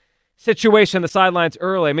Andy situation on the sidelines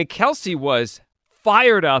early? I mean, Kelce was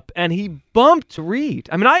fired up, and he bumped Reid.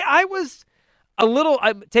 I mean, I was a little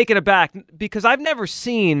taken aback because I've never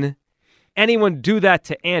seen anyone do that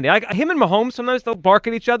to Andy. Him and Mahomes, sometimes they'll bark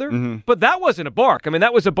at each other, but that wasn't a bark. I mean,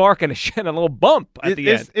 that was a bark and a little bump at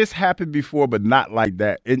the end. It's happened before, but not like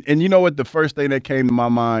that. And you know what? The first thing that came to my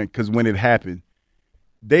mind, because when it happened,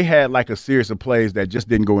 they had like a series of plays that just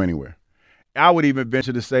didn't go anywhere. I would even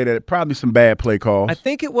venture to say that probably some bad play calls. I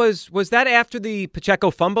think it was that after the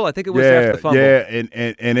Pacheco fumble? I think it was after the fumble. Yeah,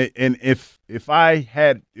 and if I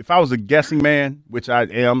was a guessing man, which I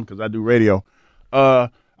am because I do radio, I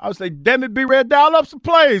would say, damn it, B-Red, dial up some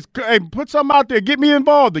plays. Hey, put something out there. Get me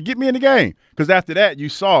involved or get me in the game. Because after that, you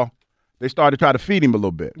saw they started to try to feed him a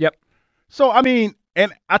little bit. Yep. So, I mean,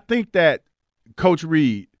 and I think that Coach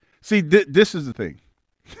Reid, see, this is the thing.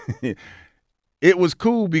 It was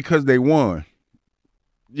cool because they won.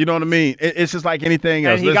 You know what I mean? It's just like anything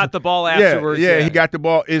else. And he got the ball afterwards. Yeah, he got the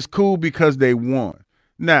ball. It's cool because they won.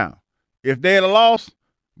 Now, if they had lost,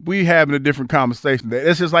 we having a different conversation.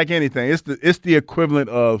 It's just like anything. It's the equivalent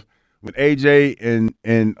of when AJ and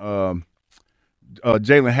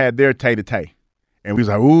Jalen had their tay-to-tay. And we was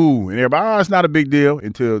like, ooh, and everybody, it's not a big deal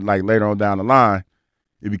until like later on down the line,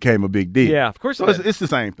 it became a big deal. Yeah, of course. So it's the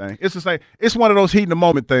same thing. It's the same. It's one of those heat in the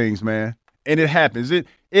moment things, man. And it happens. It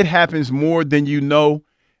happens more than you know.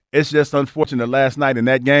 It's just unfortunate. Last night in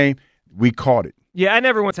that game, we caught it. Yeah, and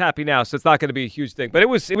everyone's happy now, so it's not going to be a huge thing. But it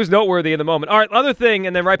was noteworthy in the moment. All right, other thing,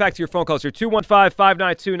 and then right back to your phone calls here,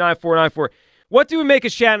 215-592-9494. What do we make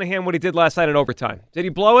of Shanahan, what he did last night in overtime? Did he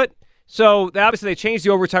blow it? So obviously they changed the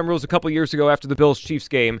overtime rules a couple years ago after the Bills-Chiefs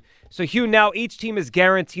game. So, Hugh, now each team is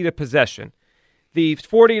guaranteed a possession. The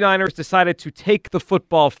 49ers decided to take the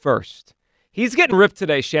football first. He's getting ripped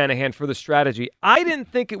today, Shanahan, for the strategy. I didn't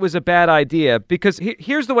think it was a bad idea because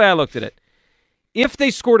here's the way I looked at it. If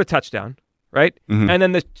they scored a touchdown, right, and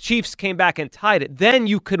then the Chiefs came back and tied it, then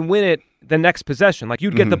you could win it the next possession. Like,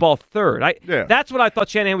 you'd get the ball third. That's what I thought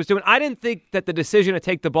Shanahan was doing. I didn't think that the decision to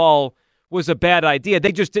take the ball was a bad idea.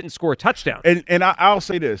 They just didn't score a touchdown. And I'll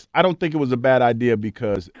say this. I don't think it was a bad idea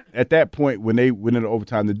because at that point when they went into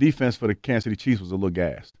overtime, the defense for the Kansas City Chiefs was a little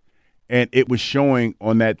gassed. And it was showing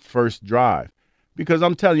on that first drive. Because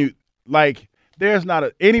I'm telling you, like, there's not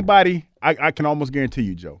anybody, I can almost guarantee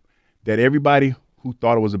you, Joe, that everybody who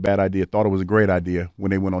thought it was a bad idea thought it was a great idea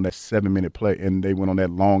when they went on that 7-minute play and they went on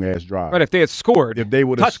that long-ass drive. Right, if they had scored. If they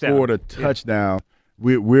would have scored a touchdown,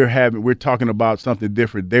 we're talking about something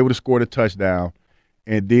different. They would have scored a touchdown,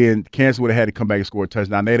 and then Kansas would have had to come back and score a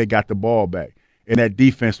touchdown. They got the ball back, and that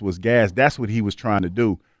defense was gassed. That's what he was trying to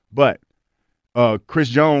do. But Chris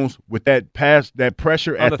Jones with that pass, that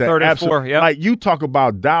pressure on at the 34, like you talk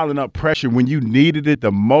about dialing up pressure when you needed it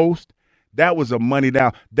the most. That was a money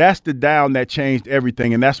down. That's the down that changed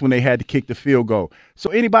everything, and that's when they had to kick the field goal. So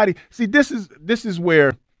anybody see this is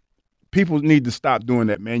where people need to stop doing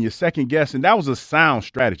that, man. You're second guessing. That was a sound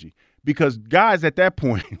strategy because guys at that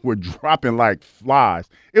point were dropping like flies.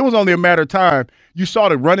 It was only a matter of time. You saw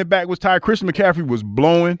the running back was tired. Christian McCaffrey was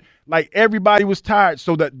blowing. Like everybody was tired.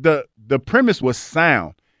 So that the premise was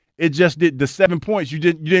sound. It just did the 7 points. You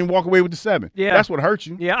didn't walk away with the 7. Yeah. That's what hurt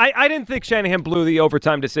you. Yeah, I didn't think Shanahan blew the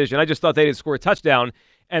overtime decision. I just thought they didn't score a touchdown,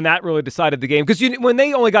 and that really decided the game. Because when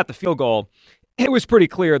they only got the field goal, it was pretty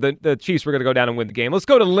clear that the Chiefs were going to go down and win the game. Let's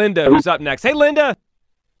go to Linda, who's up next. Hey, Linda.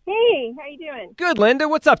 Hey, how you doing? Good, Linda.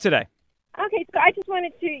 What's up today? Okay, so I just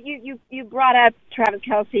wanted to you brought up Travis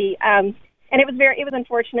Kelce, and it was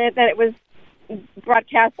unfortunate that it was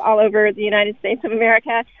broadcast all over the United States of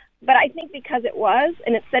America. But I think because it was,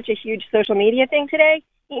 and it's such a huge social media thing today,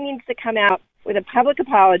 he needs to come out with a public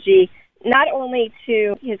apology, not only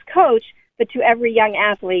to his coach, but to every young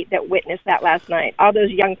athlete that witnessed that last night. All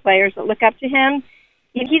those young players that look up to him.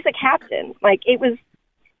 He's a captain. Like, it was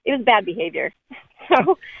bad behavior.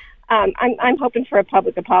 So I'm hoping for a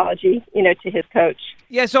public apology, to his coach.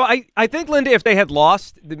 Yeah, so I think, Linda, if they had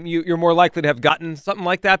lost, you're more likely to have gotten something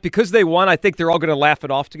like that. Because they won, I think they're all going to laugh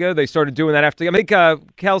it off together. They started doing that after. I think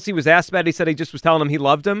Kelce was asked about it. He said he just was telling him he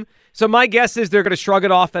loved him. So my guess is they're going to shrug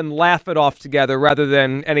it off and laugh it off together rather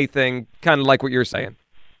than anything kind of like what you're saying.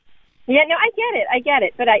 Yeah, no, I get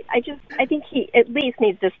it. But I think he at least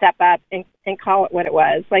needs to step up and call it what it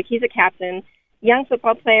was. Like, he's a captain. Young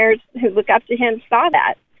football players who look up to him saw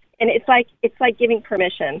that. And it's like giving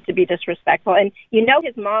permission to be disrespectful. And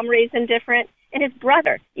his mom raised him different, and his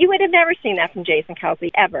brother. You would have never seen that from Jason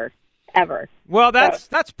Kelce ever. Well,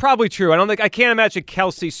 that's probably true. I can't imagine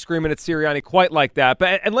Kelce screaming at Sirianni quite like that.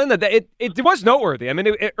 But and Linda, it was noteworthy. I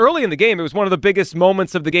mean, early in the game, it was one of the biggest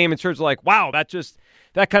moments of the game in terms of like, wow,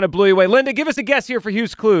 that kind of blew you away. Linda, give us a guess here for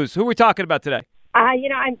Hugh's Clues. Who are we talking about today?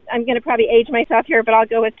 I'm going to probably age myself here, but I'll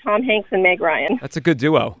go with Tom Hanks and Meg Ryan. That's a good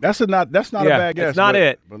duo. That's not a bad guess. That's not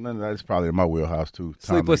it. But Linda, that's probably in my wheelhouse too.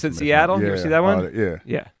 Sleepless in Seattle. Yeah, you ever see that one?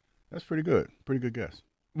 Yeah. That's pretty good. Pretty good guess.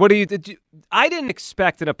 What I didn't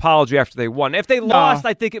expect an apology after they won. If they lost,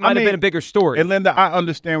 I think it might have been a bigger story. And Linda, I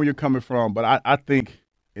understand where you're coming from, but I think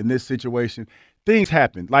in this situation, things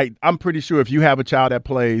happen. Like, I'm pretty sure if you have a child that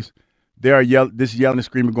plays, there are this yelling and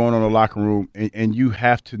screaming going on in the locker room, and you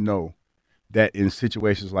have to know that in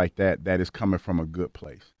situations like that is coming from a good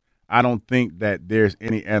place. I don't think that there's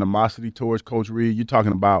any animosity towards Coach Reed. You're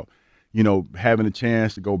talking about, having a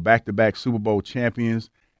chance to go back-to-back Super Bowl champions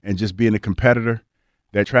and just being a competitor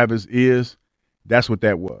that Travis is. That's what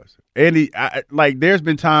that was. Andy, there's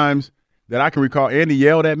been times that I can recall Andy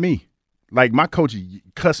yelled at me. Like, my coach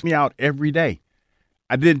cussed me out every day.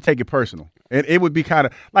 I didn't take it personal. And it would be kind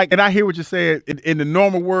of like, and I hear what you're saying. In the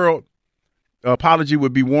normal world, apology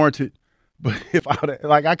would be warranted. But if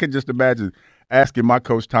I could just imagine asking my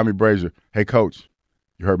coach, Tommy Brazier, hey, Coach,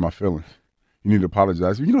 you hurt my feelings. You need to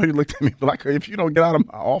apologize. You know, he looked at me like, if you don't get out of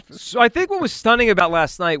my office. So I think what was stunning about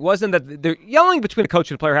last night wasn't that the yelling between a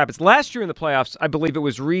coach and a player happens. Last year in the playoffs, I believe it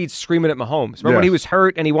was Reed screaming at Mahomes. Remember when he was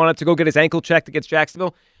hurt and he wanted to go get his ankle checked against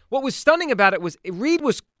Jacksonville? What was stunning about it was Reed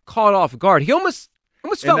was caught off guard. He almost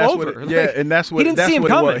fell over. And that's what he didn't see him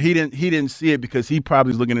coming. He didn't see it because he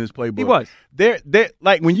probably was looking at his playbook. He was. They're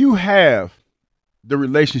like when you have the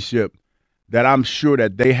relationship that I'm sure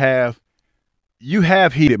that they have, you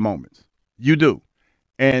have heated moments. You do.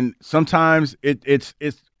 And sometimes it's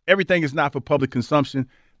everything is not for public consumption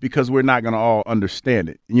because we're not going to all understand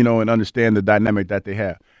it, and understand the dynamic that they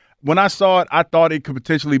have. When I saw it, I thought it could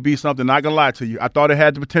potentially be something. Not going to lie to you. I thought it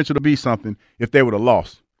had the potential to be something if they would have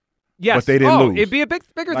lost. Yes. But they didn't lose. It'd be a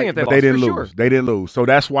bigger thing if they lost. They didn't for lose. Sure. They didn't lose. So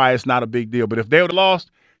that's why it's not a big deal. But if they would have lost,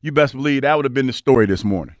 you best believe that would have been the story this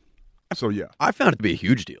morning. So, yeah. I found it to be a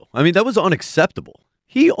huge deal. I mean, that was unacceptable.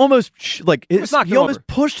 He almost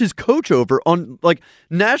pushed his coach over on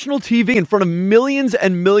national TV in front of millions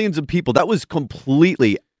and millions of people. That was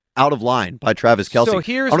completely out of line by Travis Kelce. So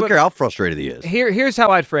I don't care how frustrated he is. Here's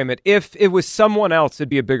how I'd frame it. If it was someone else, it'd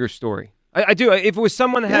be a bigger story. I do. If it was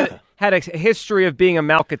someone that had a history of being a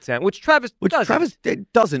malcontent, which Travis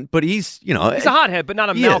doesn't, but he's he's a hothead, but not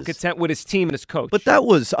a malcontent with his team and his coach. But that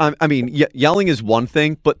was, yelling is one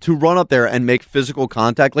thing, but to run up there and make physical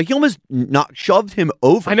contact, he almost not shoved him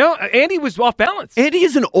over. I know. Andy was off balance. Andy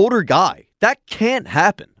is an older guy. That can't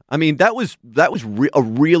happen. I mean, that was a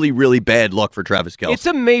really, really bad look for Travis Kelce. It's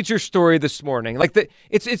a major story this morning.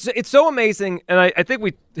 It's so amazing, and I think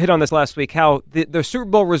we hit on this last week, how the Super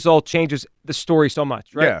Bowl result changes the story so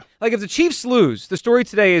much, right? Yeah. If the Chiefs lose, the story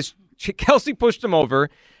today is Kelce pushed him over.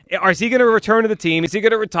 Is he going to return to the team? Is he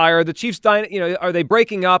going to retire? The Chiefs, are they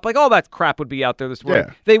breaking up? All that crap would be out there this morning.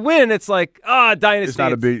 Yeah. They win, it's dynasty. It's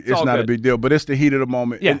not a big deal, but it's the heat of the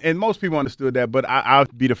moment. Yeah. And most people understood that, but I'll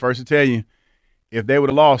be the first to tell you, if they would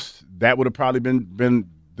have lost, that would have probably been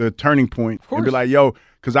the turning point. And be like, yo,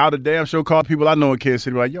 because I would have damn sure called people I know in Kansas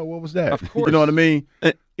City, like, yo, what was that? Of course. You know what I mean?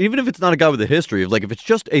 Even if it's not a guy with a history of if it's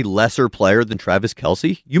just a lesser player than Travis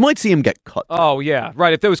Kelce, you might see him get cut. Oh yeah,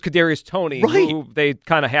 right. If there was Kadarius Toney, who they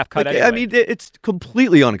kind of half cut anyway. I mean, it's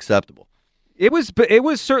completely unacceptable. It was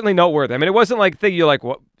certainly noteworthy. I mean, it wasn't you're like,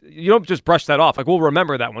 what? You don't just brush that off. We'll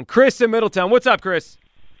remember that one. Chris in Middletown, what's up, Chris?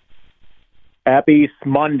 Happy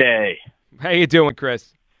Monday. How you doing,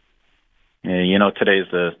 Chris? Yeah, today's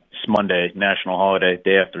the Monday, national holiday,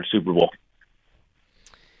 day after the Super Bowl.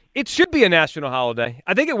 It should be a national holiday.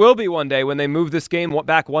 I think it will be one day when they move this game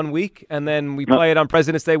back 1 week and then we play it on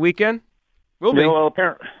President's Day weekend. Will be. Well,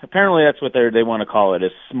 apparently that's what they want to call it.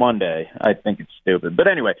 It's Monday. I think it's stupid. But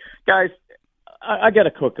anyway, guys, I got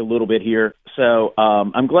to cook a little bit here. So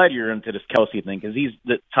I'm glad you're into this Kelce thing because he's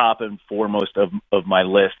the top and foremost of my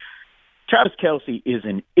list. Travis Kelce is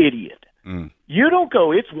an idiot. You don't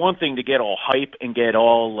go, it's one thing to get all hype and get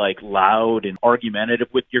all loud and argumentative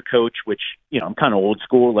with your coach, which, I'm kind of old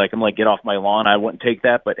school. I'm get off my lawn. I wouldn't take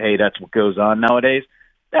that, but hey, that's what goes on nowadays.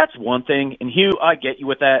 That's one thing. And Hugh, I get you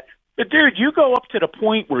with that. But dude, you go up to the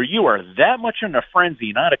point where you are that much in a frenzy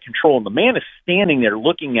and out of control. And the man is standing there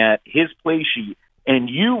looking at his play sheet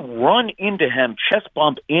and you run into him, chest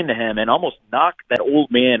bump into him and almost knock that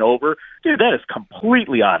old man over. Dude, that is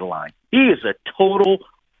completely out of line. He is a total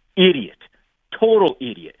idiot. Total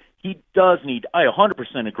idiot. He does need, I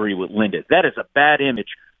 100% agree with Linda. That is a bad image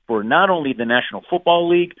for not only the National Football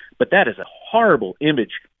League, but that is a horrible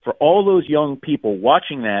image for all those young people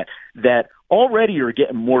watching that already are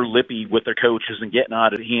getting more lippy with their coaches and getting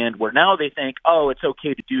out of hand, where now they think, oh, it's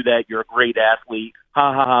okay to do that. You're a great athlete.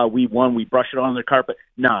 Ha, ha, ha, we won. We brush it on the carpet.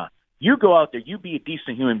 Nah, you go out there. You be a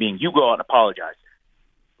decent human being. You go out and apologize.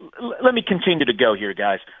 Let me continue to go here,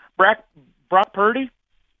 guys. Brock Purdy's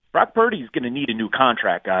going to need a new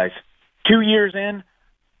contract, guys. 2 years in,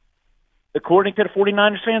 according to the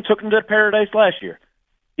 49ers fan, took him to paradise last year.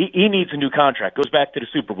 He needs a new contract. Goes back to the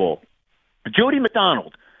Super Bowl. Jody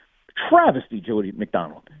McDonald, travesty Jody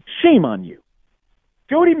McDonald. Shame on you.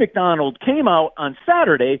 Jody McDonald came out on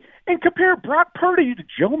Saturday and compared Brock Purdy to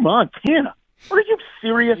Joe Montana. Are you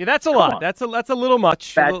serious? Yeah, that's a lot. That's a little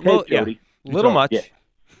much. Bad take, Jody. Yeah. Little much. Yeah.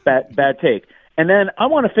 Bad take. And then I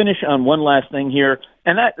want to finish on one last thing here,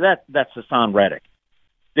 and that's Hassan Reddick.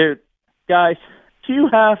 Dude, guys, you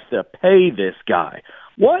have to pay this guy.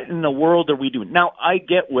 What in the world are we doing? Now, I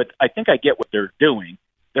think I get what they're doing.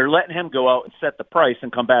 They're letting him go out and set the price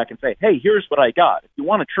and come back and say, hey, here's what I got. If you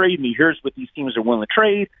want to trade me, here's what these teams are willing to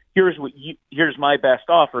trade. Here's my best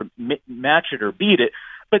offer. Match it or beat it.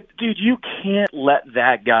 But, dude, you can't let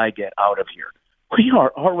that guy get out of here. We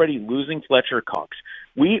are already losing Fletcher Cox.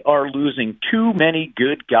 We are losing too many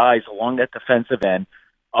good guys along that defensive end.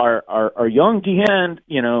 our young DN,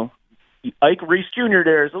 Ike Reese Jr.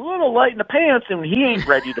 there is a little light in the pants, and he ain't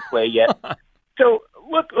ready to play yet. So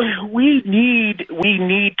look, we need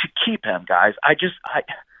to keep him, guys.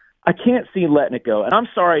 I can't see letting it go. And I'm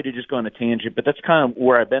sorry to just go on a tangent, but that's kind of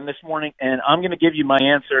where I've been this morning. And I'm going to give you my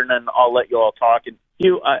answer, and then I'll let you all talk. And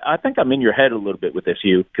Hugh, I think I'm in your head a little bit with this,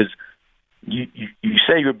 Hugh, because you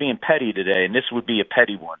say you're being petty today, and this would be a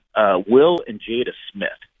petty one. Will and Jada Smith.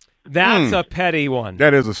 That's a petty one.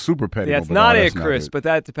 That is a super petty one. That's not it, Chris, but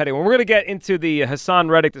that's a petty one. We're going to get into the Hassan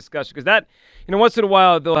Reddick discussion because that, once in a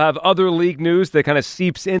while they'll have other league news that kind of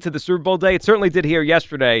seeps into the Super Bowl day. It certainly did here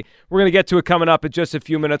yesterday. We're going to get to it coming up in just a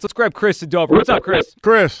few minutes. Let's grab Chris in Dover. What's up, Chris?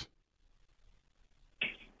 Chris.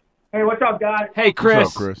 Hey, what's up, guys? Hey, Chris.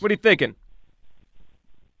 What's up, Chris? What are you thinking?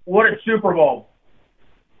 What a Super Bowl.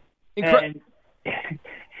 And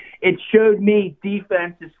it showed me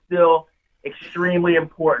defense is still extremely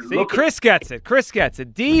important. See, Chris gets it.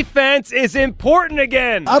 Defense is important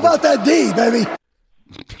again. How about that D, baby?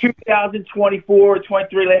 2024,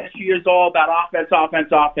 23, last 2 years, all about offense.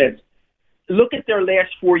 Look at their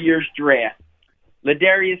last 4 years draft.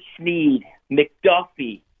 Ladarius Sneed,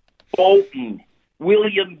 McDuffie, Bolton,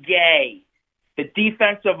 William Gay, the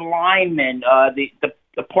defensive lineman,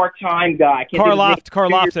 the part-time guy.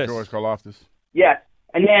 Karlaftis. George Karlaftis. Yes.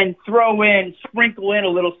 And then sprinkle in a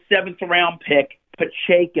little seventh-round pick,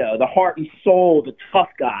 Pacheco, the heart and soul, the tough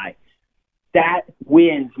guy. That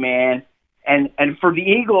wins, man. And for the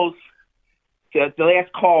Eagles, the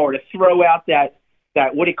last caller to throw out that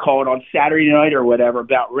what do you call it on Saturday night or whatever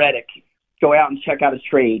about Reddick, go out and check out his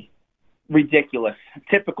trade. Ridiculous.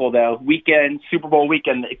 Typical though. Weekend, Super Bowl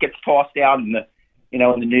weekend, it gets tossed out in the in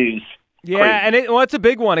the news. Yeah, Crazy. and it's a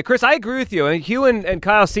big one. And Chris, I agree with you. And Hugh and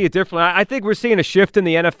Kyle see it differently. I think we're seeing a shift in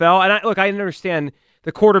the NFL. And I understand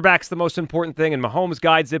the quarterback's the most important thing, and Mahomes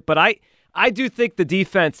guides it. But I do think the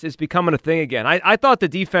defense is becoming a thing again. I thought the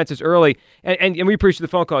defense is early, and we appreciate the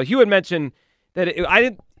phone call. Hugh had mentioned that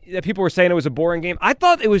that people were saying it was a boring game. I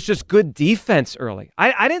thought it was just good defense early.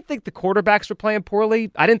 I didn't think the quarterbacks were playing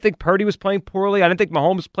poorly. I didn't think Purdy was playing poorly. I didn't think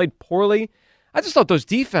Mahomes played poorly. I just thought those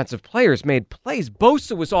defensive players made plays.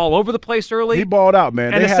 Bosa was all over the place early. He balled out,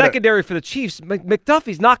 man. And the secondary for the Chiefs,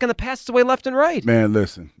 McDuffie's knocking the passes away left and right. Man,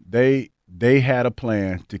 listen, they had a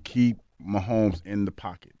plan to keep Mahomes in the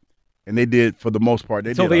pocket. And they did, for the most part,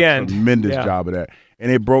 they did a tremendous job of that.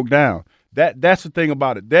 And it broke down. That's the thing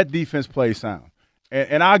about it. That defense plays sound.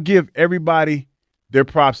 And I'll give everybody their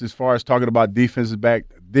props as far as talking about defenses back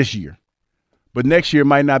this year. But next year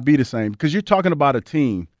might not be the same because you're talking about a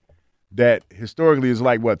team that historically is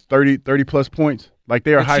like, 30-plus points? Like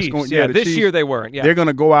they're high scoring. Yeah, the this Chiefs, year they weren't. Yeah. They're going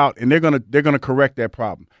to go out and they're going to correct that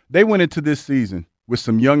problem. They went into this season with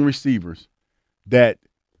some young receivers that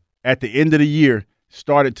at the end of the year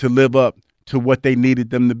started to live up to what they needed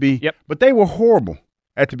them to be. Yep. But they were horrible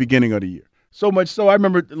at the beginning of the year. So much so I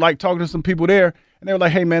remember like talking to some people there and they were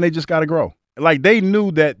like, hey, man, they just got to grow. Like they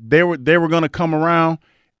knew that they were going to come around.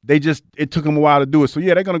 It took them a while to do it. So,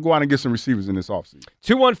 yeah, they're going to go out and get some receivers in this offseason.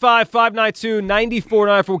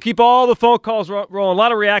 215-592-9494. We'll keep all the phone calls rolling. A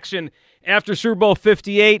lot of reaction after Super Bowl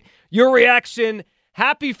 58. Your reaction,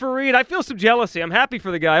 happy for Reed. I feel some jealousy. I'm happy for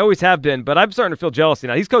the guy. I always have been, but I'm starting to feel jealousy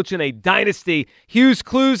now. He's coaching a dynasty. Hughes,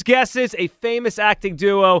 clues, guesses, a famous acting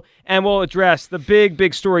duo, and we'll address the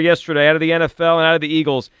big story yesterday out of the NFL and out of the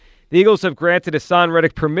Eagles. The Eagles have granted Hassan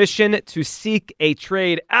Reddick permission to seek a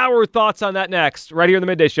trade. Our thoughts on that next, right here in the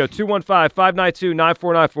Midday Show.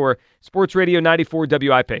 215-592-9494, Sports Radio 94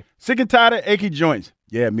 WIP. Sick and tired of achy joints.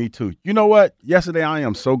 Yeah, me too. You know what? Yesterday, I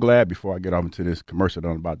am so glad, before I get off into this commercial that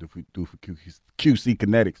I'm about to do for QC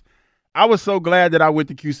Kinetics, I was so glad that I went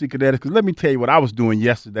to QC Kinetics because let me tell you what I was doing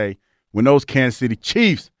yesterday when those Kansas City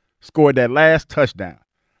Chiefs scored that last touchdown.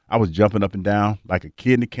 I was jumping up and down like a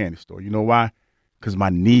kid in the candy store. You know why? Because my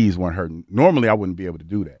knees weren't hurting. Normally, I wouldn't be able to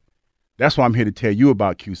do that. That's why I'm here to tell you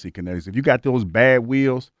about QC Kinetics. If you got those bad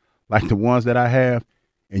wheels, like the ones that I have,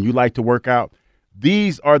 and you like to work out,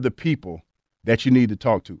 these are the people that you need to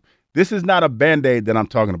talk to. This is not a Band-Aid that I'm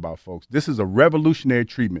talking about, folks. This is a revolutionary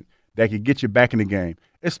treatment that can get you back in the game,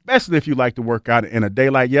 especially if you like to work out in a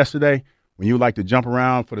day like yesterday when you like to jump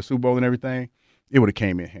around for the Super Bowl and everything. It would have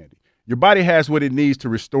came in handy. Your body has what it needs to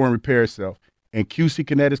restore and repair itself, and QC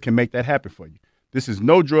Kinetics can make that happen for you. This is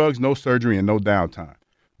no drugs, no surgery, and no downtime.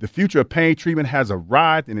 The future of pain treatment has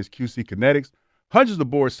arrived in its QC Kinetics. Hundreds of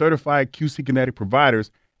board-certified QC Kinetic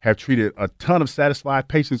providers have treated a ton of satisfied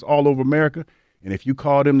patients all over America, and if you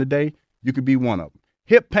call them today, you could be one of them.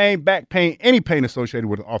 Hip pain, back pain, any pain associated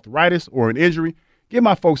with arthritis or an injury, give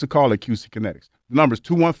my folks a call at QC Kinetics. The number is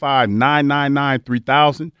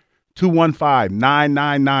 215-999-3000,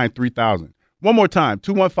 215-999-3000. One more time,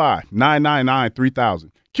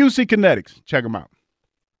 215-999-3000. QC Kinetics. Check them out.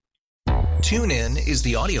 TuneIn is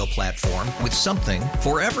the audio platform with something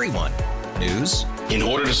for everyone. News. In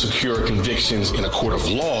order to secure convictions in a court of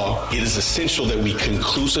law, it is essential that we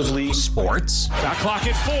conclusively. Sports. Shot clock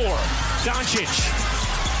at 4.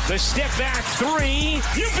 Doncic. The step back 3.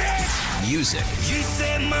 You bet. Music. You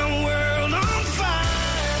set my world on fire.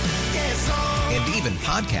 Yes, and even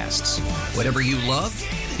podcasts. Whatever you love,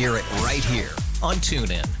 hear it right here on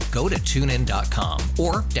TuneIn. Go to TuneIn.com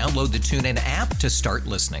or download the TuneIn app to start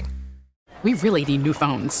listening. We really need new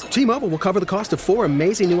phones. T-Mobile will cover the cost of 4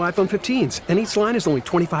 amazing new iPhone 15s, and each line is only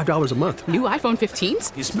 $25 a month. New iPhone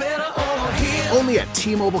 15s? It's better over here. Only at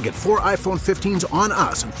T-Mobile, get 4 iPhone 15s on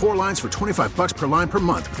us and 4 lines for $25 per line per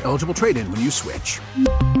month with eligible trade-in when you switch.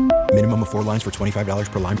 Minimum of 4 lines for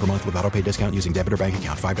 $25 per line per month with autopay discount using debit or bank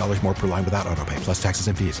account. $5 more per line without autopay, plus taxes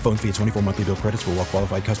and fees. Phone fee at 24 monthly bill credits for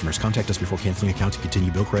well-qualified customers. Contact us before canceling account to continue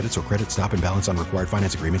bill credits or credit stop and balance on required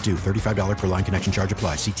finance agreement due. $35 per line connection charge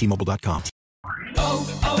applies. See T-Mobile.com.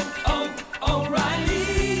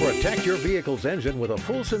 O'Reilly. Protect your vehicle's engine with a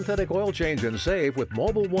full synthetic oil change and save with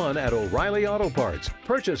Mobile One at O'Reilly Auto Parts.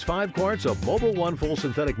 Purchase 5 quarts of Mobile One full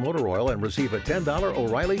synthetic motor oil and receive a $10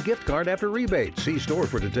 O'Reilly gift card after rebate. See store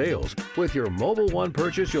for details. With your Mobile One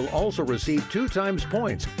purchase, you'll also receive 2 times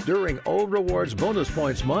points during O Rewards Bonus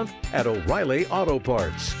Points Month at O'Reilly Auto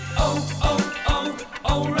Parts.